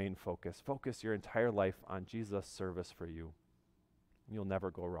main focus. Focus your entire life on Jesus' service for you. You'll never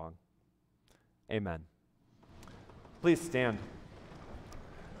go wrong. Amen. Please stand.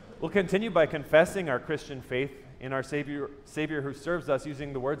 We'll continue by confessing our Christian faith in our Savior who serves us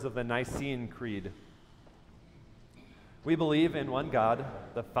using the words of the Nicene Creed. We believe in one God,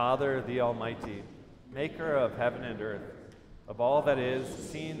 the Father, the Almighty, maker of heaven and earth, of all that is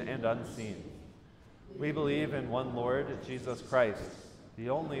seen and unseen. We believe in one Lord, Jesus Christ,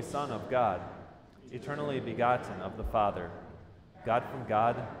 the only Son of God, eternally begotten of the Father, God from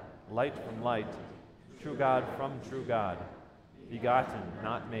God, light from light, true God from true God, begotten,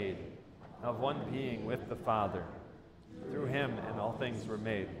 not made, of one being with the Father. Through him and all things were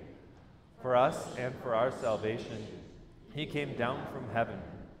made. For us and for our salvation, he came down from heaven,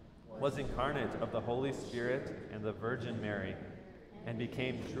 was incarnate of the Holy Spirit and the Virgin Mary, and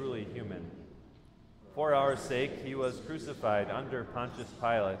became truly human. For our sake he was crucified under Pontius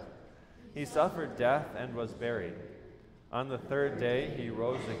Pilate. He suffered death and was buried. On the third day he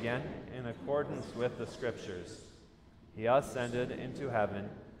rose again in accordance with the Scriptures. He ascended into heaven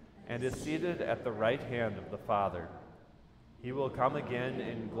and is seated at the right hand of the Father. He will come again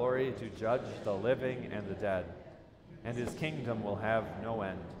in glory to judge the living and the dead, and his kingdom will have no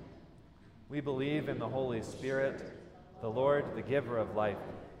end. We believe in the Holy Spirit, the Lord, the giver of life,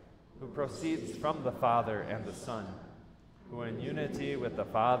 who proceeds from the Father and the Son, who in unity with the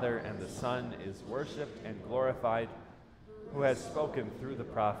Father and the Son is worshipped and glorified, who has spoken through the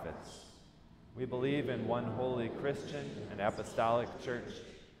prophets. We believe in one holy Christian and apostolic church.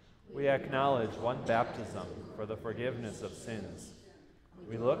 We acknowledge one baptism for the forgiveness of sins.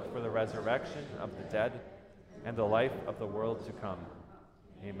 We look for the resurrection of the dead and the life of the world to come.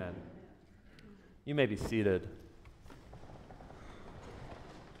 Amen. You may be seated.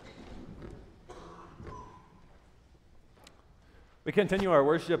 We continue our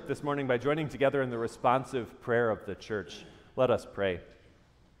worship this morning by joining together in the responsive prayer of the church. Let us pray.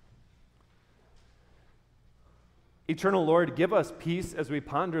 Eternal Lord, give us peace as we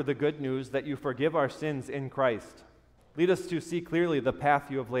ponder the good news that you forgive our sins in Christ. Lead us to see clearly the path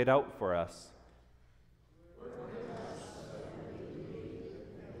you have laid out for us.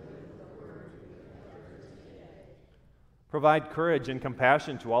 Provide courage and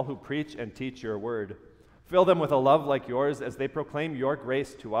compassion to all who preach and teach your word. Fill them with a love like yours as they proclaim your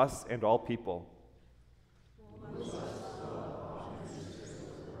grace to us and all people.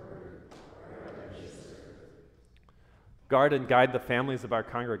 Guard and guide the families of our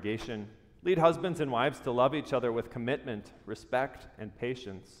congregation. Lead husbands and wives to love each other with commitment, respect, and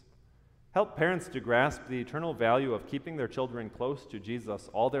patience. Help parents to grasp the eternal value of keeping their children close to Jesus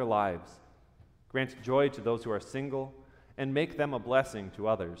all their lives. Grant joy to those who are single, and make them a blessing to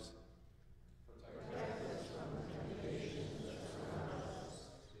others.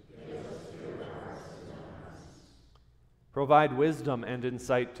 Provide wisdom and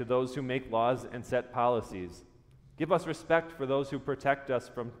insight to those who make laws and set policies. Give us respect for those who protect us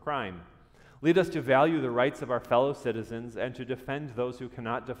from crime. Lead us to value the rights of our fellow citizens and to defend those who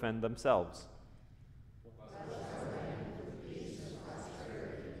cannot defend themselves.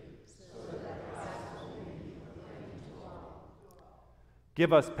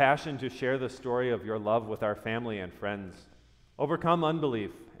 Give us passion to share the story of your love with our family and friends. Overcome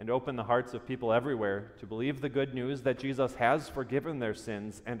unbelief and open the hearts of people everywhere to believe the good news that Jesus has forgiven their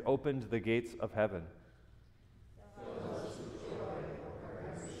sins and opened the gates of heaven.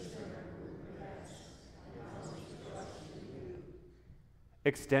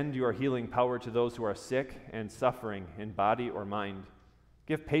 Extend your healing power to those who are sick and suffering in body or mind.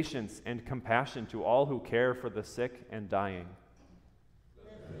 Give patience and compassion to all who care for the sick and dying.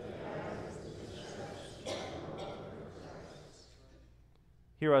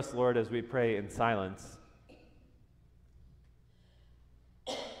 Hear us, Lord, as we pray in silence.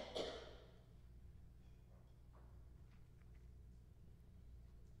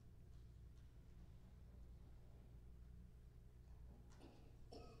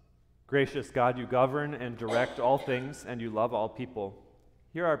 Gracious God, you govern and direct all things, and you love all people.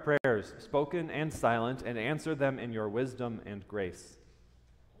 Hear our prayers, spoken and silent, and answer them in your wisdom and grace.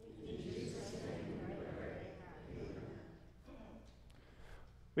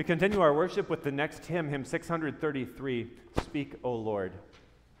 We continue our worship with the next hymn, hymn 633, Speak, O Lord.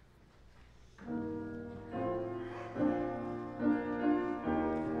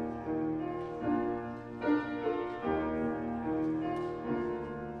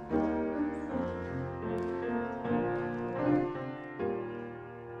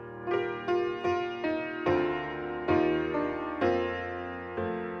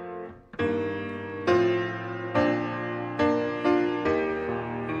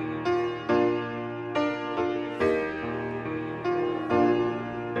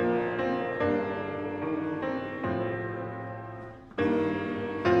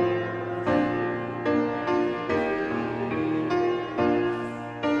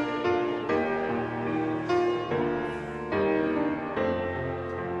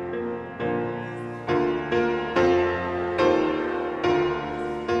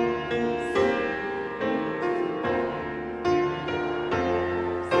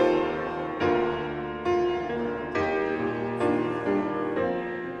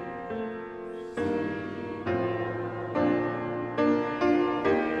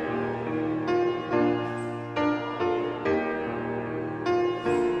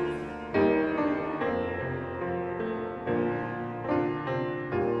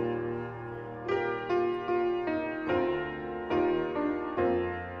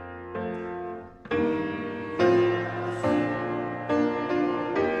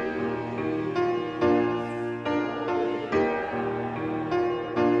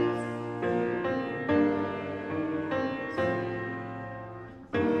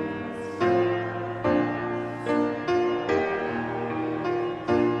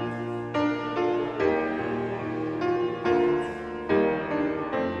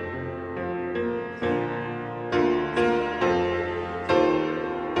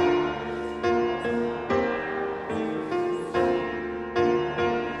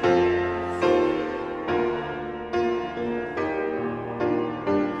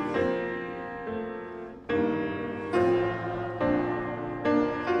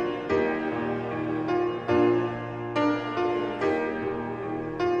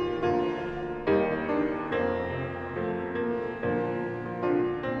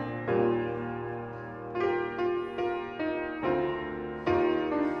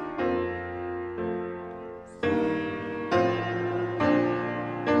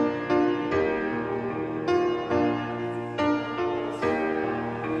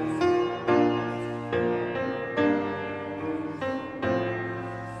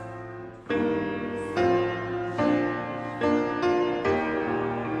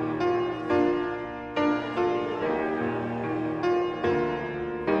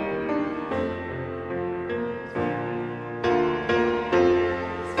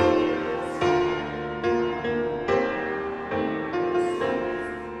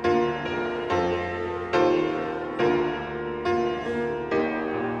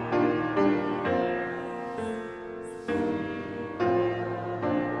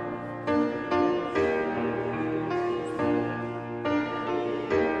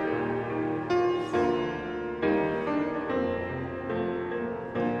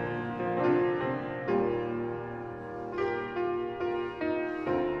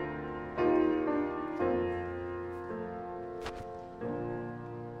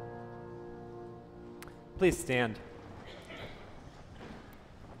 Please stand.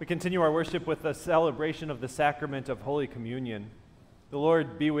 We continue our worship with the celebration of the sacrament of Holy Communion. The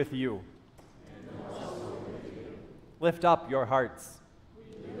Lord be with you. And also with you. Lift up your hearts.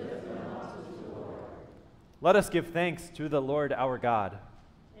 We lift them up to the Lord. Let us give thanks to the Lord our God.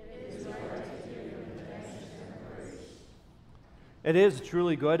 It is right to give him thanks and praise. It is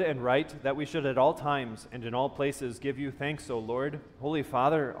truly good and right that we should at all times and in all places give you thanks, O Lord, Holy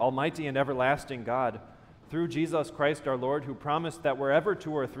Father, Almighty and everlasting God, through Jesus Christ our Lord, who promised that wherever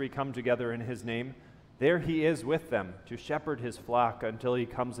 2 or 3 come together in his name, there he is with them to shepherd his flock until he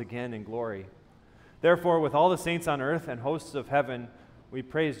comes again in glory. Therefore, with all the saints on earth and hosts of heaven, we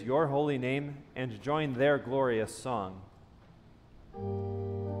praise your holy name and join their glorious song.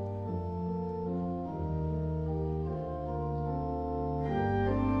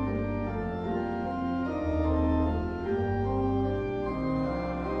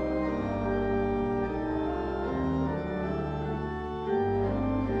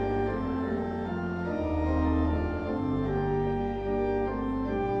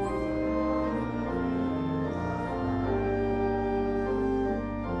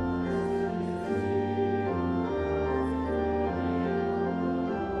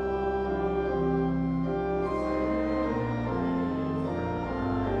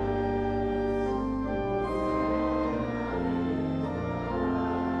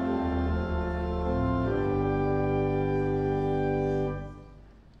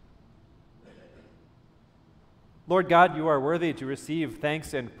 Lord God, you are worthy to receive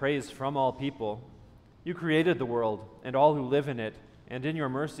thanks and praise from all people. You created the world and all who live in it, and in your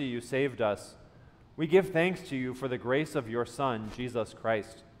mercy you saved us. We give thanks to you for the grace of your Son, Jesus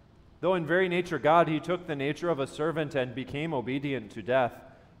Christ. Though in very nature God, he took the nature of a servant and became obedient to death,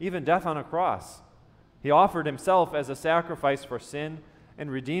 even death on a cross. He offered himself as a sacrifice for sin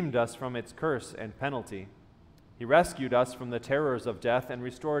and redeemed us from its curse and penalty. He rescued us from the terrors of death and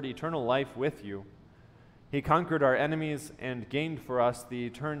restored eternal life with you. He conquered our enemies and gained for us the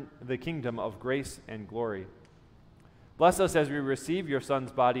kingdom of grace and glory. Bless us as we receive your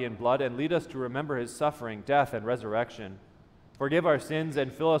Son's body and blood, and lead us to remember his suffering, death, and resurrection. Forgive our sins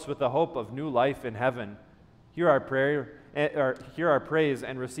and fill us with the hope of new life in heaven. Hear our praise,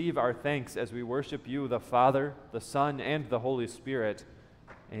 and receive our thanks as we worship you, the Father, the Son, and the Holy Spirit.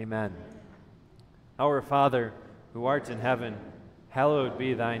 Amen. Our Father, who art in heaven, hallowed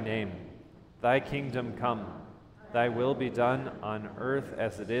be thy name. Thy kingdom come, thy will be done on earth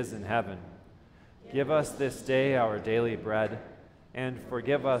as it is in heaven. Give us this day our daily bread, and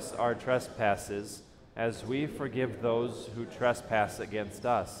forgive us our trespasses, as we forgive those who trespass against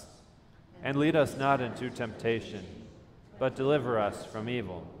us. And lead us not into temptation, but deliver us from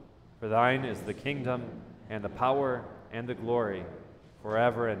evil. For thine is the kingdom, and the power, and the glory,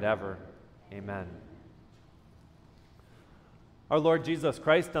 forever and ever. Amen. Our Lord Jesus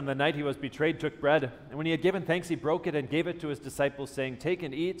Christ, on the night he was betrayed, took bread, and when he had given thanks, he broke it and gave it to his disciples, saying, "Take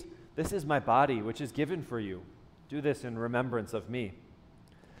and eat. This is my body, which is given for you. Do this in remembrance of me."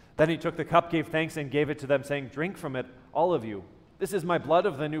 Then he took the cup, gave thanks, and gave it to them, saying, "Drink from it, all of you. This is my blood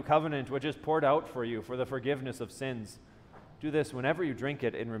of the new covenant, which is poured out for you for the forgiveness of sins. Do this whenever you drink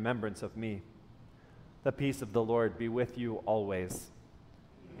it in remembrance of me." The peace of the Lord be with you always.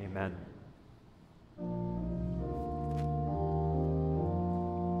 Amen.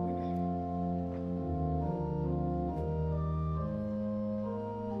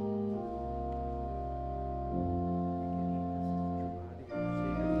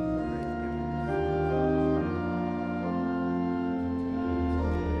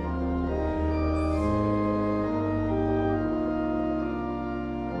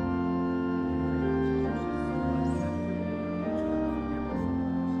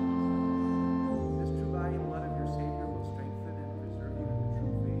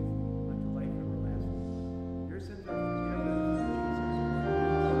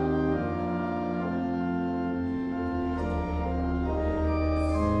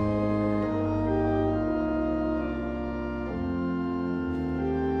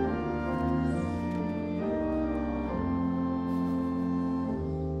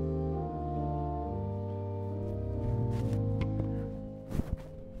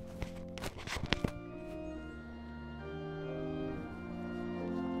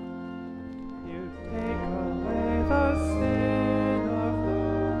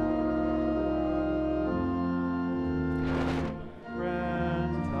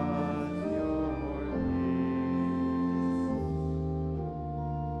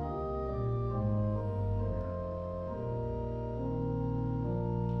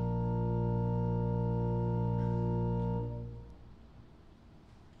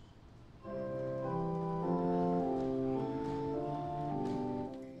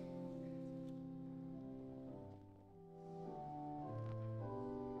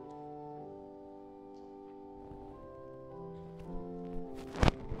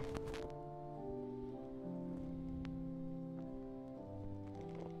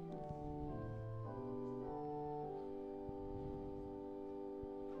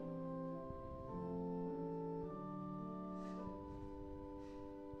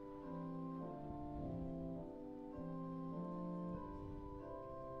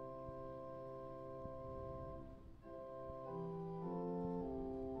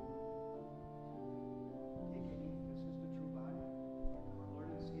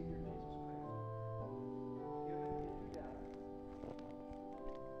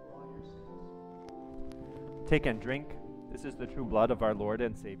 Take and drink. This is the true blood of our Lord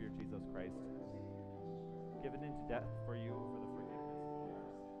and Savior Jesus Christ, given into death for you for the forgiveness of our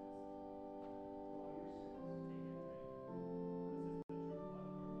sins.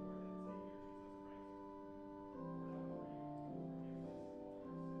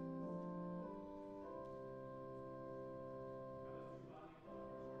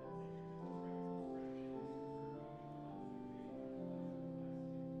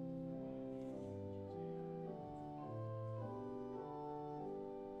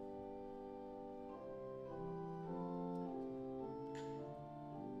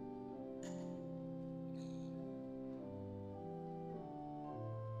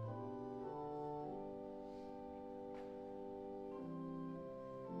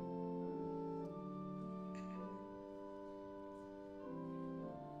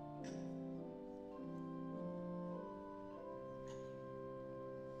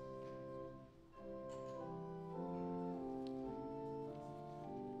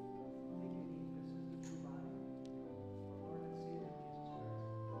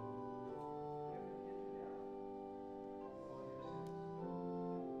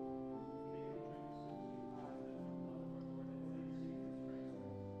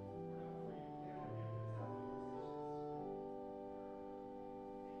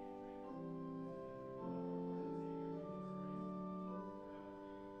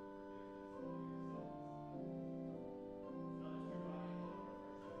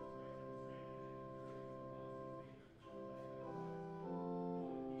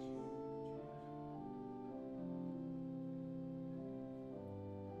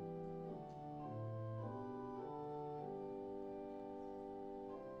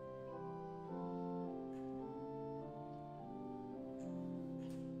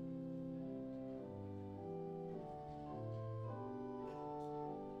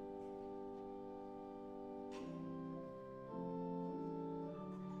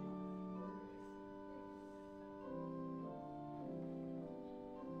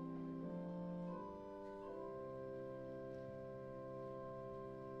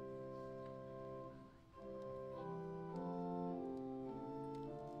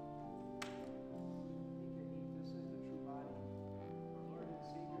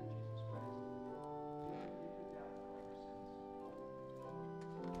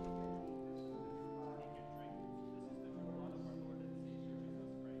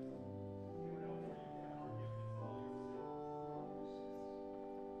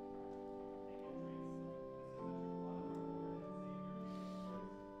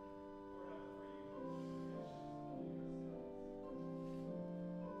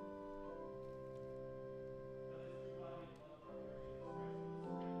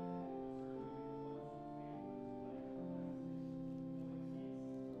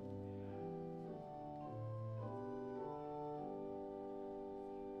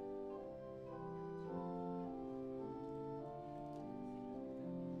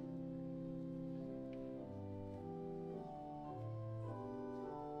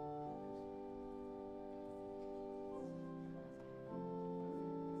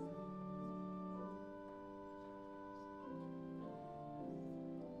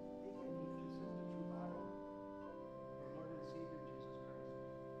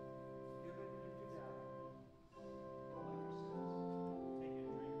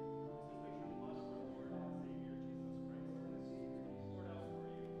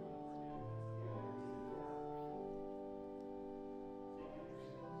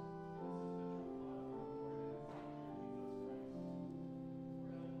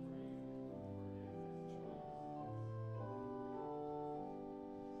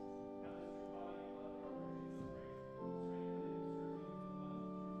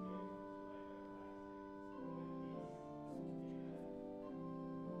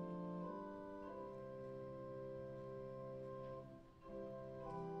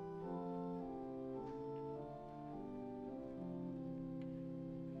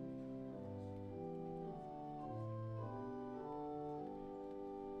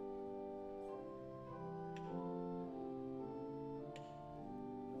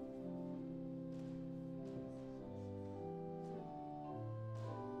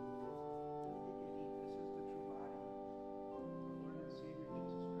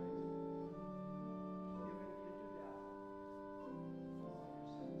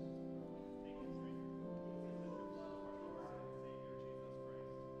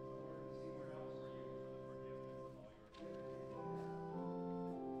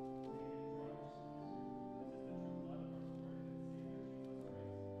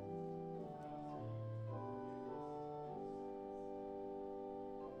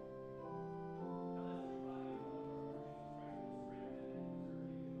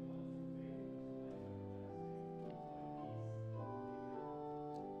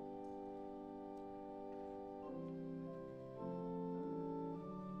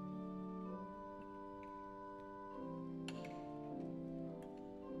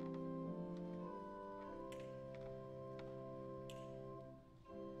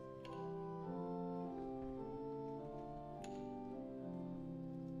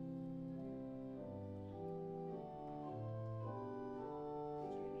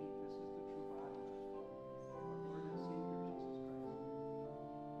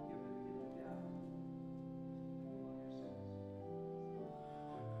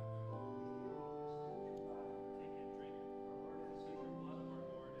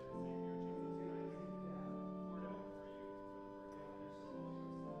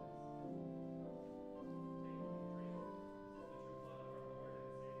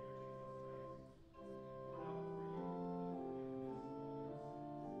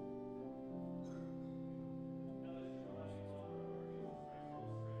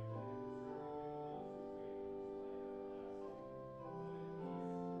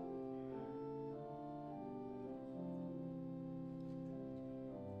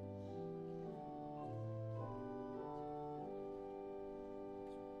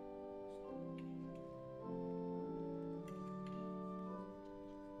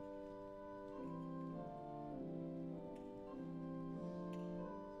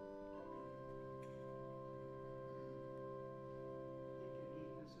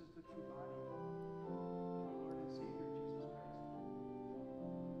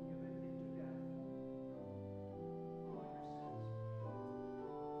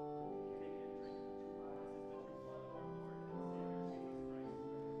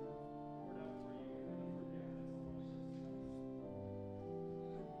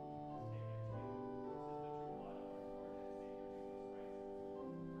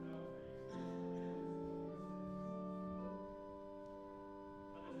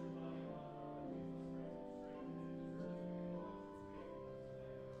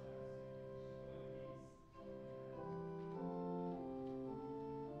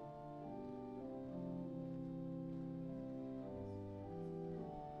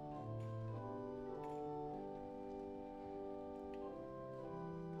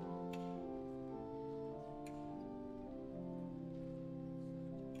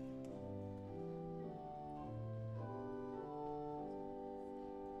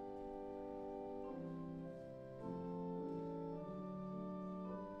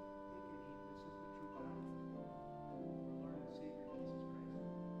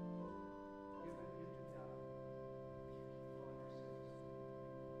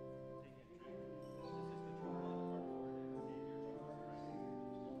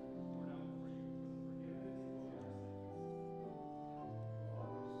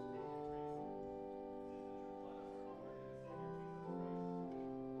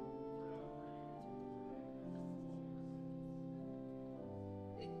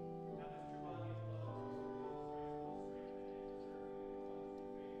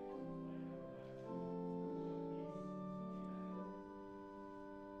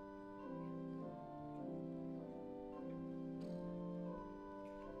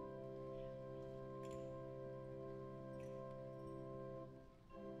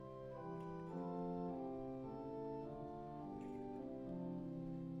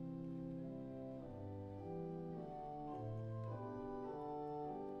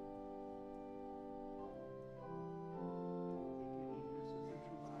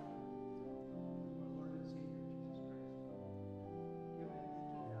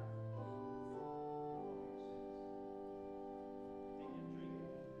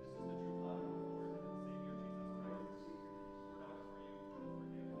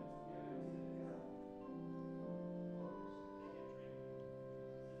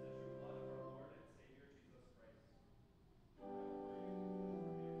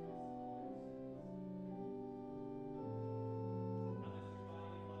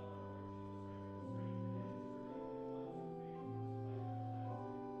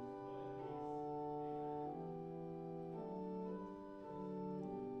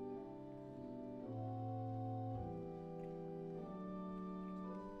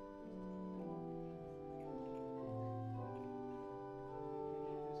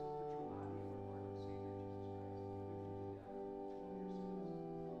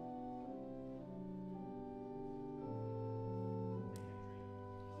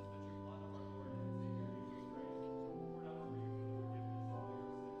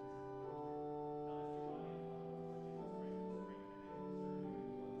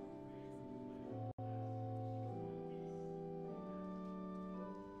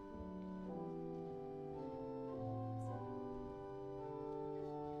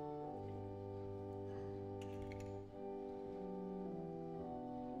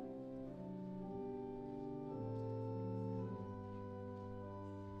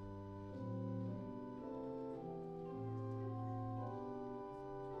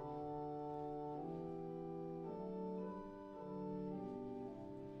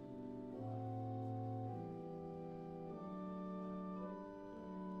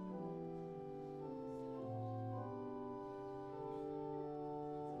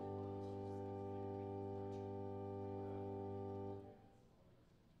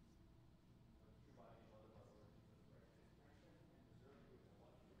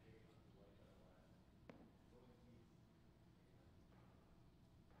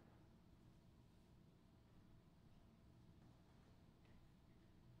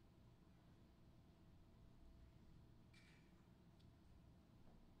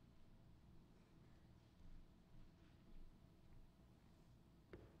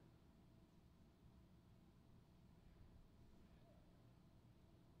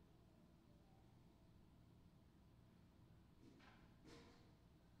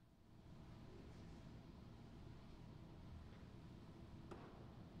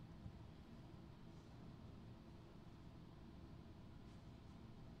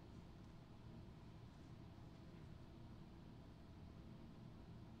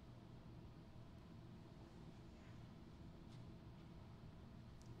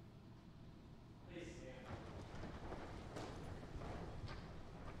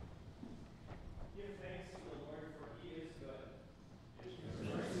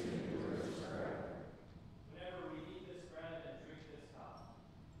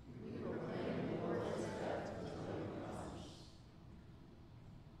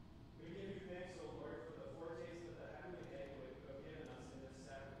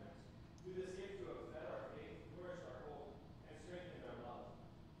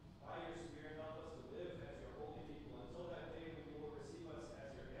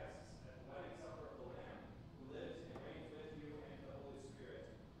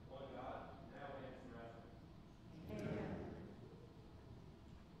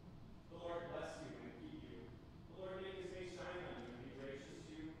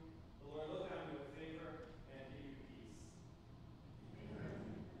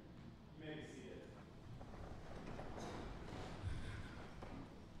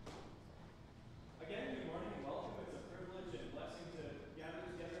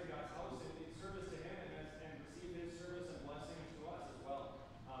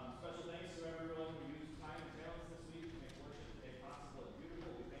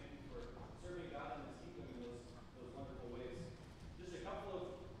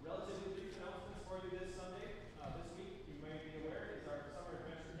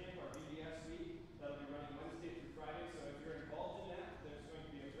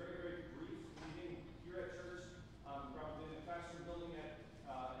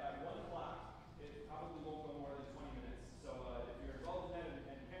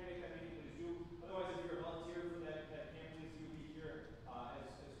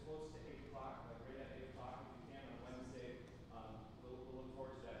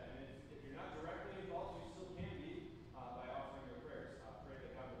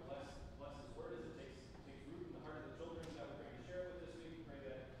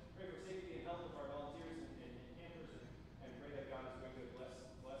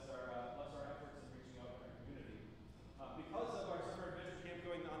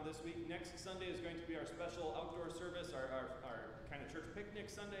 this week. Next Sunday is going to be our special outdoor service, our kind of church picnic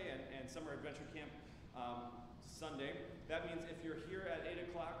Sunday and summer adventure camp Sunday. That means if you're here at 8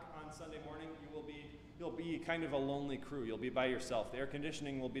 o'clock on Sunday morning, you'll be kind of a lonely crew. You'll be by yourself. The air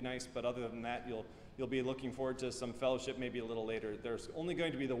conditioning will be nice, but other than that, you'll be looking forward to some fellowship maybe a little later. There's only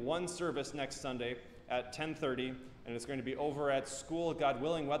going to be the one service next Sunday at 10:30, and it's going to be over at school, God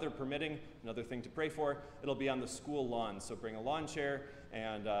willing, weather permitting. Another thing to pray for, it'll be on the school lawn. So bring a lawn chair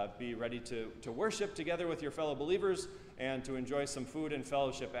and be ready to worship together with your fellow believers and to enjoy some food and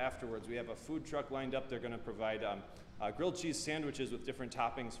fellowship afterwards. We have a food truck lined up. They're going to provide grilled cheese sandwiches with different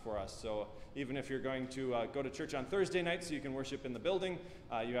toppings for us. So even if you're going to go to church on Thursday night so you can worship in the building,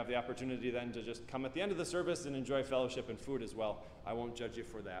 you have the opportunity then to just come at the end of the service and enjoy fellowship and food as well. I won't judge you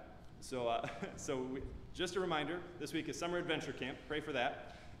for that. So, just a reminder, this week is Summer Adventure Camp. Pray for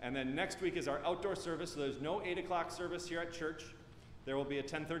that. And then next week is our outdoor service. So there's no 8 o'clock service here at church. There will be a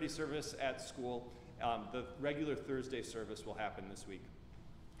 10:30 service at school. The regular Thursday service will happen this week.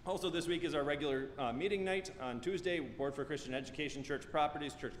 Also this week is our regular meeting night. On Tuesday, Board for Christian Education, Church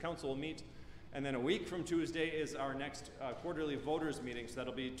Properties, Church Council will meet. And then a week from Tuesday is our next quarterly voters meeting. So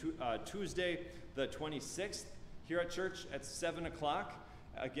that'll be Tuesday the 26th here at church at 7 o'clock.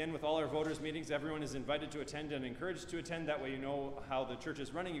 Again, with all our voters meetings, everyone is invited to attend and encouraged to attend. That way you know how the church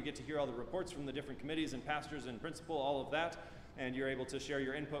is running. You get to hear all the reports from the different committees and pastors and principal, all of that. And you're able to share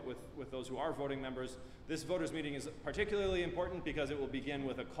your input with those who are voting members. This voters meeting is particularly important because it will begin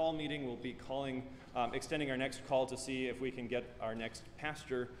with a call meeting. We'll be extending our next call to see if we can get our next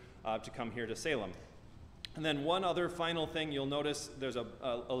pastor to come here to Salem. And then one other final thing, you'll notice there's a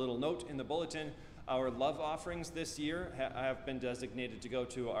little note in the bulletin. Our love offerings this year have been designated to go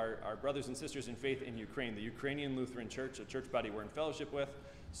to our brothers and sisters in faith in Ukraine, the Ukrainian Lutheran Church, a church body we're in fellowship with.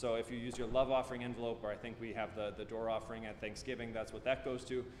 So if you use your love offering envelope, or I think we have the door offering at Thanksgiving, that's what that goes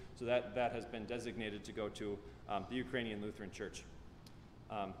to. So that has been designated to go to the Ukrainian Lutheran Church.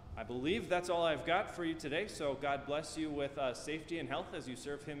 I believe that's all I've got for you today. So God bless you with safety and health as you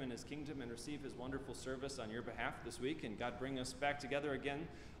serve him in his kingdom and receive his wonderful service on your behalf this week. And God bring us back together again,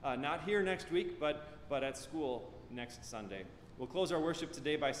 not here next week, but at school next Sunday. We'll close our worship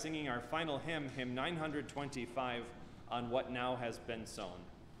today by singing our final hymn, hymn 925, On What Now Has Been Sown.